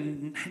we don't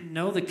even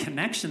know the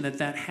connection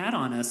that had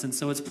on us, and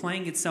so it's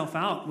playing itself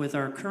out with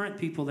our current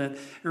people that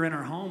are in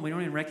our home. We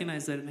don't even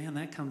recognize that, man,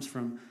 that comes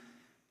from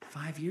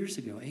 5 years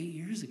ago, 8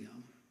 years ago.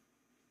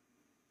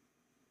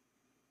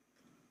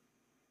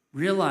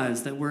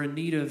 Realize that we're in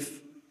need of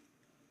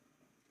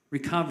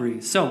recovery.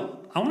 So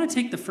I want to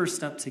take the first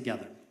step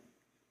together,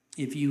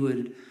 if you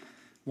would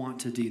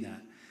want to do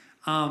that.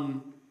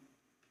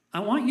 I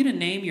want you to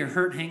name your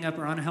hurt, hang-up,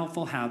 or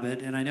unhelpful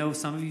habit, and I know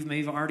some of you may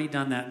have already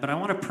done that, but I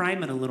want to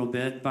prime it a little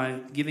bit by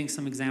giving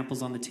some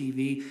examples on the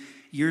TV.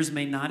 Yours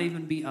may not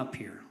even be up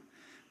here.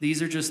 These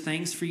are just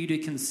things for you to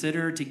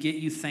consider, to get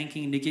you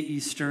thinking, to get you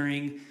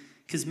stirring,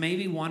 because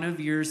maybe one of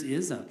yours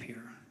is up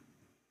here.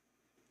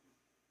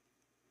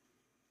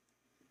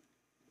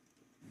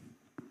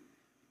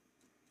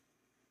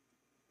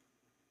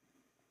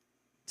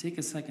 Take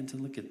a second to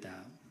look at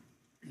that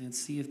and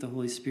see if the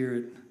Holy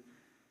Spirit,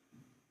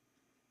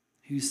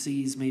 who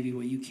sees maybe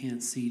what you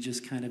can't see,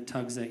 just kind of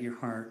tugs at your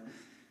heart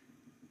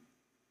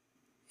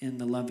in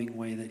the loving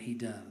way that he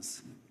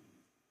does.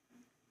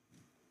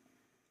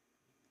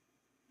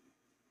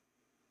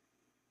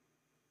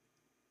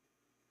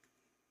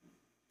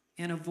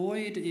 And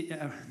avoid,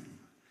 I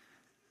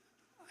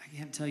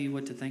can't tell you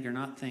what to think or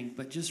not think,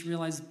 but just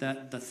realize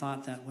that the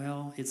thought that,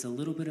 well, it's a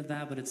little bit of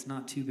that, but it's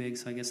not too big,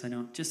 so I guess I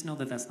don't. Just know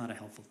that that's not a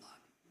helpful thought.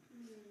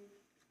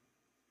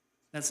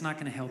 That's not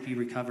going to help you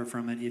recover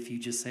from it if you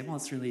just say, well,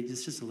 it's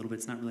just a little bit.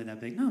 It's not really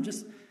that big. No,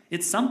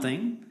 it's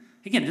something.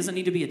 Again, it doesn't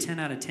need to be a 10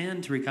 out of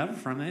 10 to recover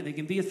from it. It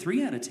can be a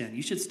 3 out of 10.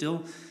 You should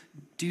still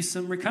do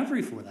some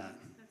recovery for that.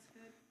 That's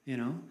good. You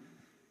know?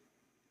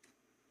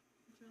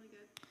 That's really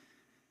good.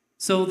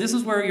 So this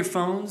is where your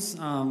phones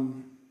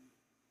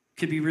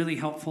could be really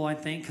helpful, I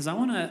think, because I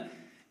want to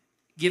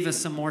give us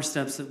some more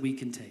steps that we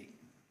can take.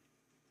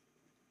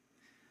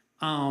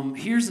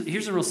 Here's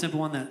a real simple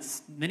one that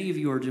many of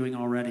you are doing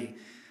already.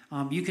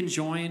 You can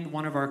join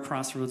one of our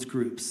Crossroads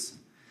groups.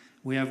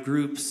 We have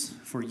groups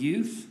for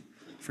youth,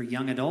 for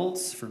young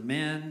adults, for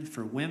men,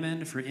 for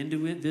women, for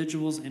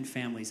individuals and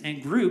families.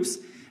 And groups,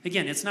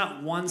 again, it's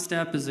not one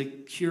step as a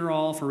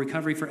cure-all for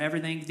recovery for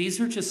everything. These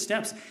are just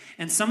steps.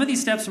 And some of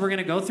these steps we're going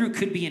to go through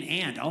could be an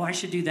and. Oh, I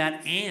should do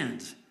that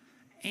and.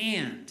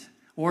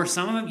 Or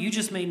some of them you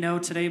just may know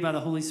today by the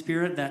Holy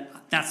Spirit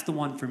that that's the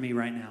one for me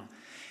right now.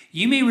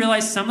 You may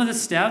realize some of the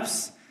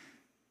steps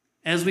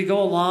as we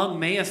go along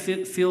may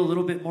feel a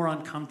little bit more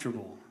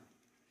uncomfortable.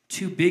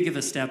 Too big of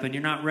a step and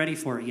you're not ready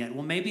for it yet.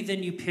 Well, maybe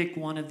then you pick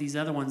one of these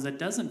other ones that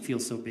doesn't feel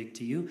so big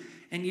to you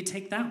and you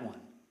take that one.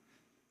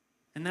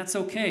 And that's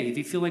okay. If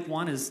you feel like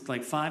one is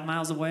like 5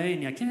 miles away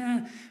and you're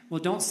like, well,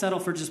 don't settle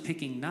for just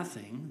picking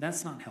nothing.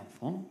 That's not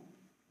helpful.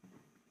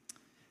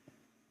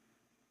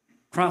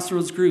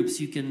 Crossroads groups.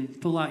 You can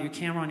pull out your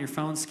camera on your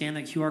phone, scan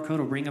that QR code,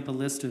 it'll bring up a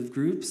list of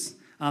groups.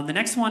 The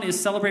next one is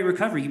Celebrate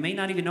Recovery. You may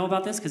not even know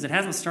about this because it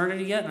hasn't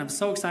started yet, and I'm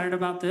so excited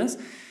about this.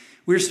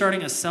 We're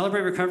starting a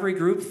Celebrate Recovery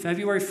group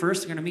February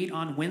 1st. We're going to meet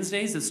on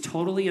Wednesdays. It's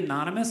totally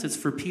anonymous. It's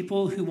for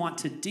people who want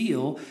to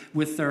deal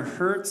with their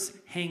hurts,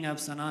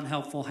 hang-ups, and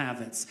unhelpful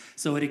habits.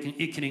 So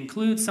it can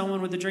include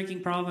someone with a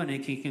drinking problem, and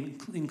it can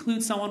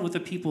include someone with a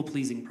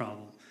people-pleasing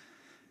problem.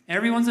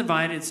 Everyone's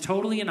invited. It's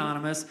totally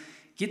anonymous.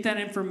 Get that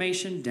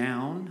information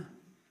down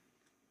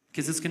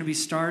because it's going to be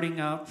starting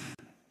up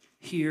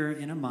here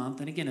in a month.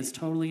 And again, it's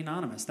totally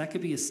anonymous. That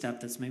could be a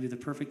step that's maybe the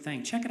perfect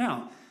thing. Check it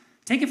out.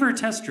 Take it for a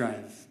test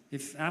drive.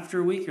 If after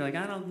a week you're like,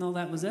 I don't know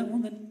that was it, well,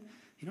 then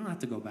you don't have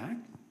to go back,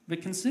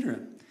 but consider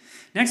it.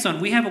 Next one,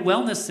 we have a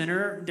wellness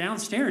center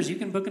downstairs. You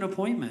can book an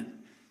appointment.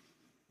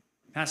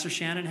 Pastor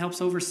Shannon helps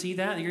oversee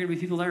that. You're going to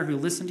be people there who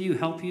listen to you,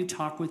 help you,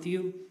 talk with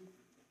you.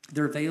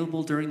 They're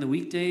available during the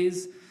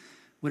weekdays.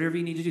 Whatever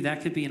you need to do,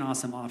 that could be an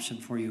awesome option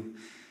for you.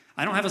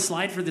 I don't have a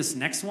slide for this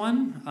next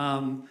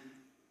one,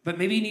 but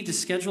maybe you need to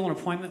schedule an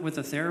appointment with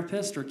a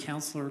therapist or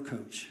counselor or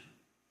coach.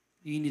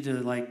 You need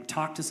to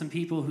talk to some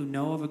people who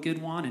know of a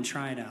good one and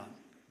try it out.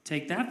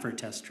 Take that for a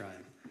test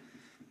drive.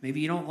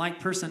 Maybe you don't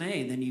like person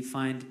A, then you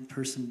find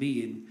person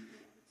B.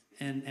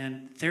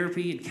 And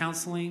therapy and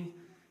counseling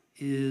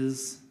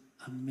is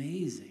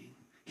amazing.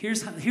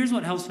 Here's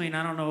what helps me, and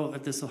I don't know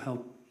if this will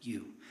help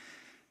you.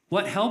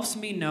 What helps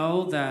me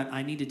know that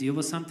I need to deal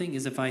with something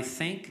is if I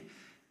think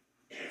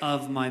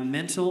of my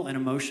mental and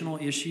emotional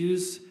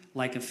issues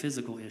like a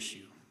physical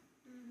issue.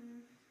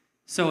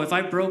 So if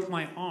I broke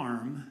my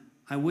arm,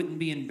 I wouldn't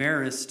be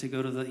embarrassed to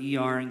go to the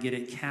ER and get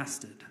it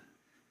casted.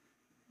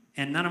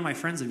 And none of my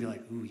friends would be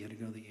like, ooh, you had to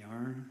go to the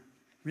ER?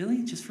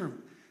 Really? Just for,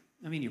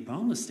 your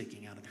bone was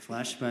sticking out of the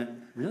flesh, but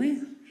really?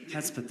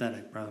 That's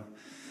pathetic, bro.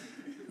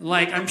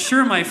 I'm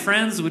sure my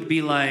friends would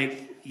be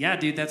like, yeah,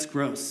 dude, that's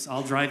gross.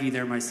 I'll drive you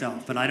there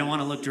myself, but I don't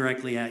want to look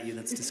directly at you.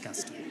 That's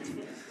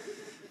disgusting.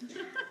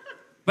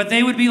 But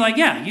they would be like,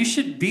 yeah, you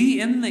should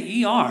be in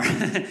the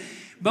ER.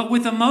 But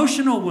with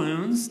emotional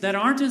wounds that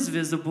aren't as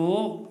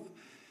visible,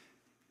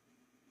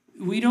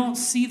 we don't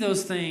see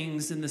those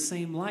things in the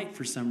same light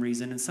for some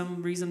reason. And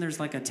some reason there's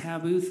a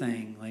taboo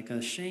thing,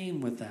 a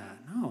shame with that.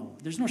 No,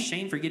 there's no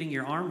shame for getting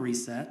your arm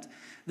reset.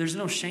 There's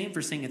no shame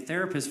for seeing a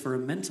therapist for a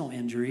mental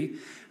injury.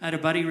 I had a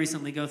buddy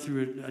recently go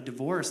through a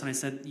divorce, and I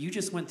said, you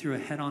just went through a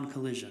head-on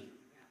collision.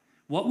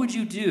 What would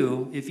you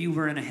do if you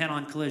were in a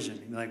head-on collision?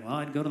 You'd be like, well,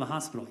 I'd go to the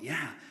hospital.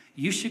 Yeah,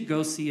 you should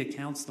go see a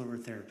counselor or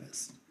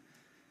therapist.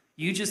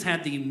 You just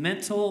had the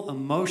mental,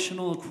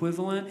 emotional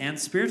equivalent and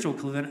spiritual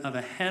equivalent of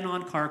a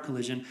head-on car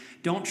collision.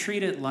 Don't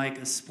treat it like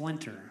a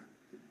splinter.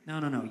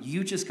 No.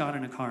 You just got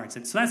in a car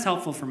accident. So that's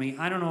helpful for me.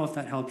 I don't know if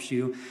that helps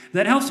you.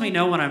 That helps me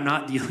know when I'm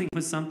not dealing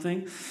with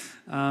something,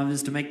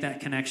 is to make that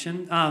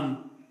connection.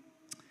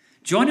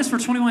 Join us for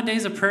 21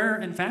 days of prayer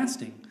and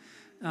fasting.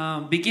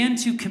 Begin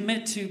to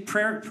commit to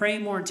prayer, pray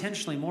more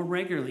intentionally, more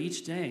regularly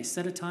each day.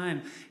 Set a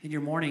time in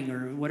your morning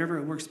or whatever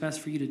it works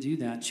best for you to do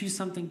that. Choose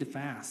something to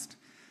fast.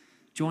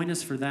 Join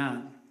us for that.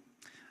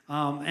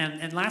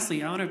 And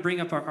lastly, I want to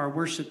bring up our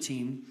worship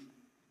team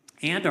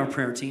and our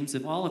prayer teams,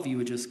 if all of you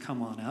would just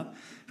come on up,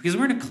 because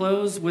we're going to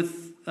close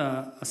with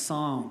a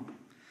song.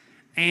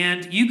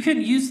 And you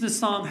can use this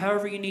song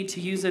however you need to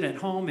use it at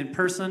home, in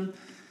person.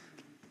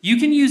 You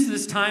can use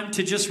this time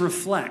to just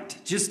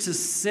reflect, just to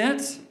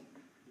sit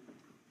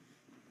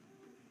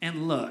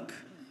and look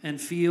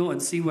and feel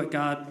and see what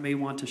God may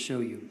want to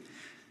show you.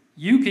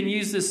 You can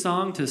use this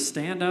song to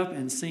stand up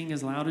and sing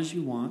as loud as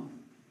you want.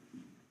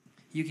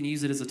 You can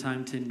use it as a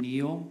time to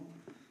kneel.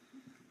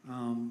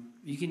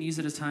 You can use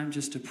it as a time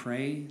just to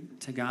pray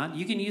to God.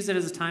 You can use it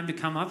as a time to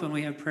come up, and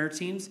we have prayer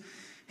teams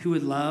who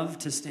would love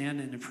to stand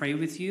and to pray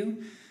with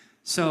you.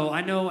 So I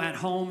know at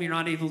home you're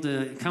not able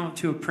to come up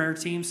to a prayer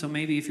team, so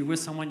maybe if you're with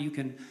someone, you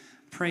can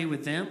pray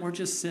with them or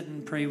just sit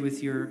and pray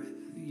with your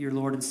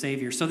Lord and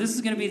Savior. So this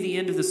is going to be the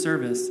end of the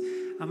service.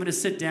 I'm going to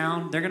sit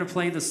down. They're going to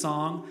play the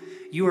song.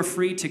 You are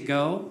free to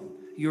go.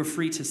 You are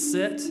free to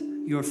sit.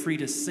 You are free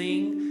to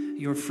sing.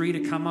 You are free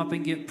to come up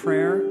and get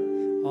prayer.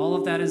 All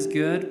of that is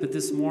good, but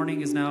this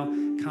morning is now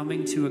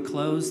coming to a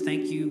close.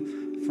 Thank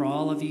you for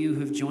all of you who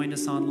have joined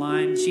us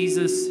online.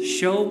 Jesus,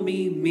 show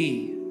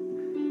me.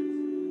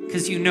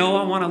 Because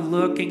I want to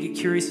look and get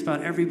curious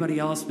about everybody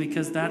else,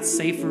 because that's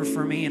safer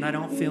for me and I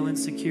don't feel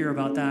insecure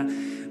about that.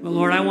 But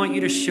Lord, I want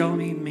you to show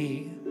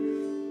me.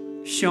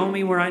 Show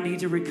me where I need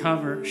to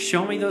recover.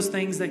 Show me those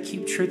things that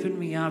keep tripping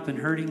me up and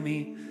hurting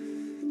me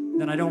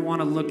that I don't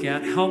want to look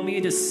at. Help me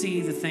to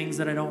see the things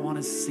that I don't want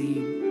to see.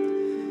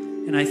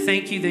 And I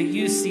thank you that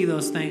you see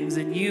those things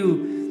and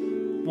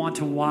you want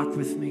to walk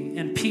with me.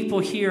 And people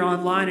here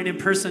online and in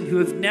person who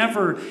have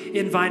never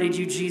invited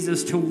you,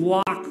 Jesus, to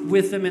walk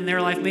with them in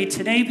their life, may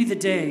today be the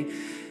day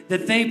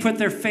that they put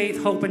their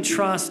faith, hope, and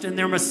trust in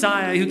their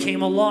Messiah, who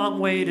came a long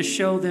way to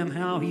show them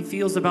how he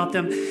feels about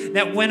them,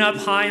 that went up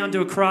high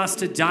onto a cross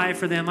to die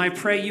for them. I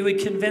pray you would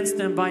convince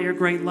them by your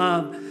great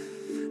love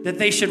that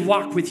they should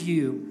walk with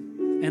you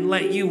and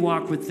let you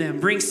walk with them.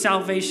 Bring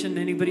salvation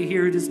to anybody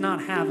here who does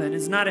not have it,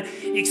 has not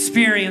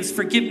experienced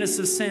forgiveness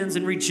of sins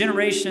and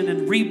regeneration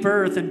and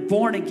rebirth and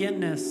born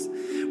againness,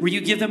 where you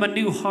give them a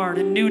new heart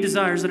and new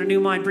desires and a new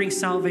mind. Bring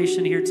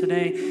salvation here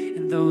today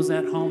and those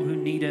at home who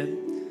need it.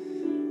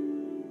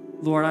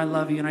 Lord, I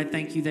love you and I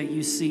thank you that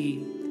you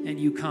see and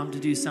you come to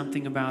do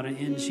something about it.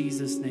 In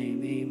Jesus'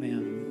 name,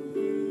 amen.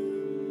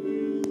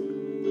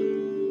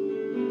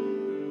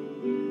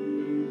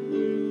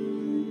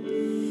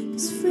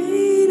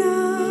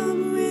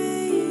 Freedom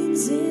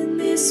reigns in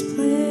this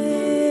place.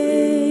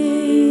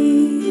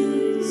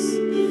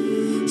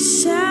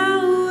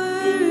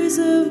 Showers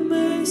of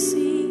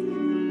mercy,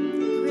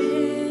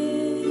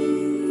 grace,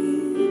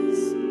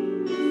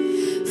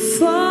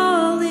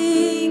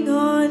 falling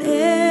on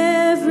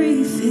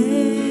every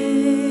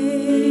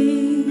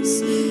face.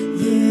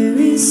 There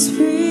is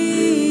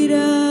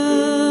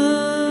freedom.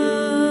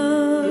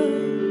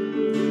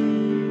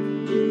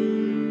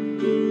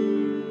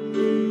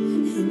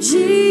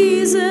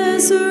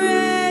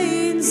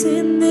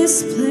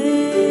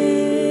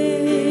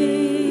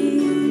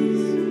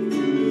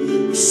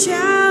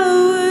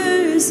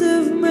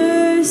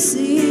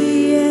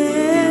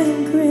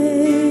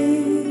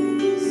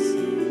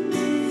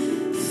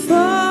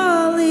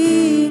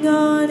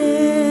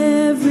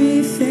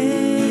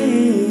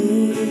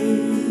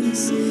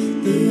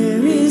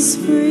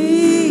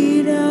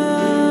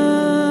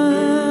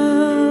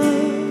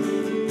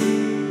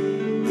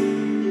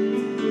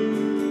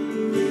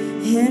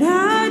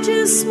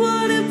 just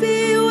want to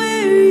be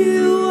where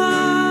you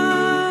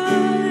are.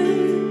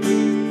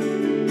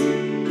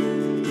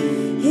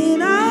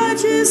 And I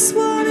just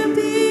want to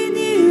be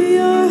near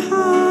your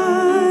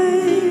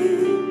heart.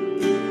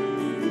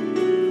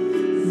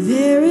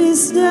 There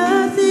is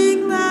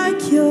nothing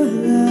like your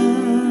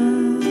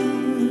love.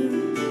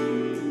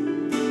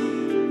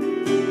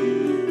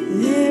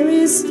 There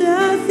is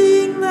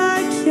nothing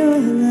like your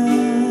love.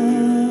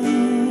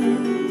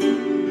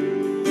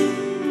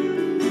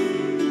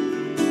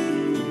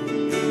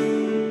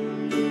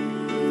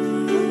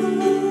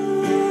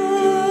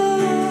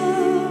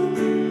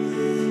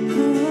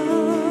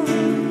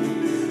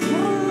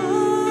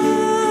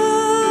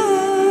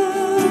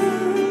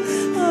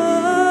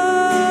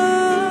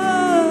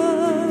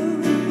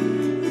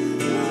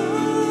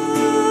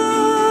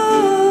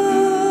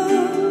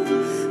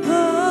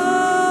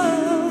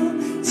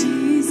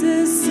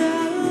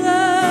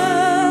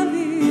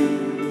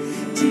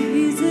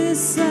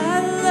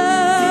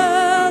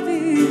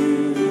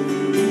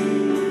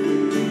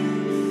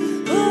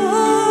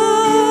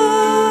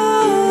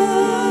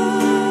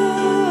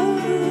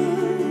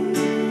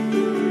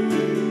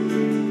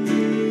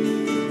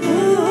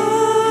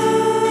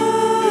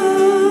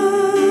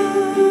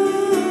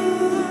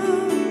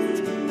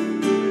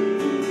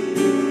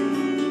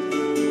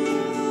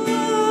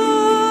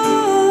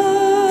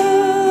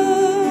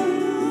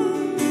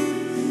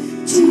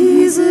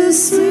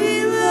 Jesus,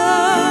 we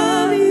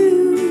love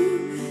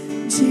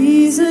you.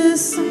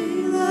 Jesus,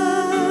 we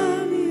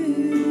love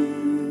you.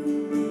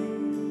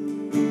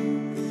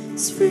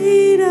 His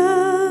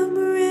freedom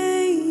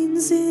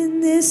reigns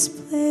in this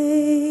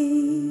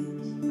place.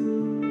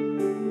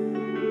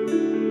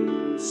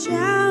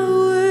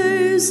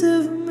 Showers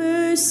of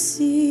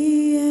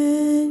mercy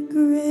and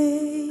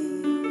grace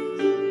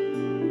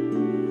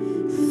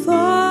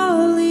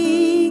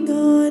falling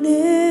on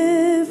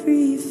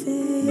every face.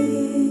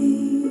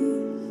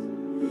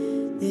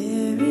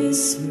 There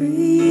is freedom.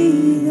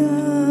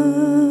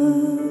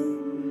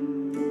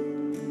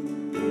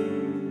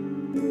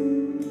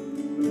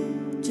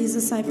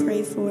 Jesus, I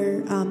pray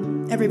for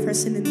every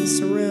person in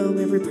this room,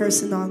 every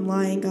person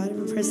online, God,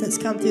 every person that's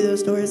come through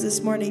those doors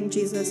this morning,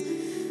 Jesus.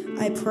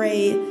 I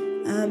pray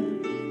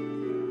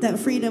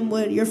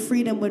that your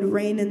freedom would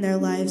reign in their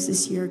lives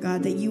this year,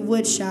 God, that you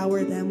would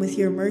shower them with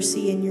your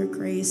mercy and your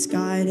grace,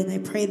 God. And I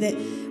pray that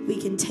we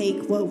can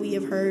take what we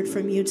have heard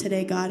from you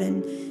today, God,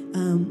 and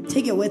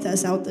take it with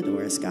us out the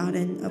doors, God,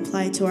 and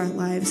apply it to our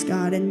lives,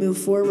 God, and move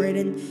forward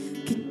and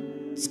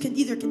can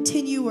either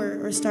continue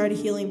or start a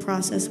healing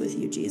process with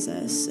you,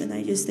 Jesus. And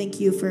I just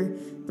thank you for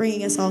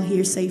bringing us all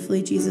here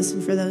safely, Jesus.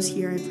 And for those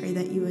here, I pray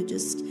that you would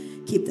just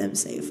keep them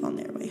safe on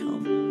their way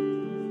home.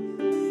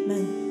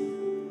 Amen.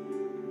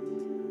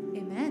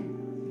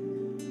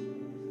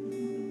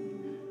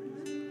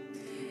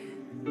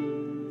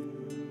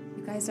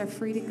 You guys are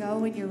free to go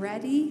when you're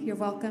ready. You're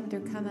welcome to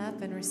come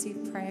up and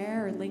receive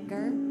prayer or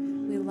linger.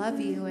 We love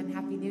you and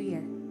Happy New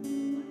Year.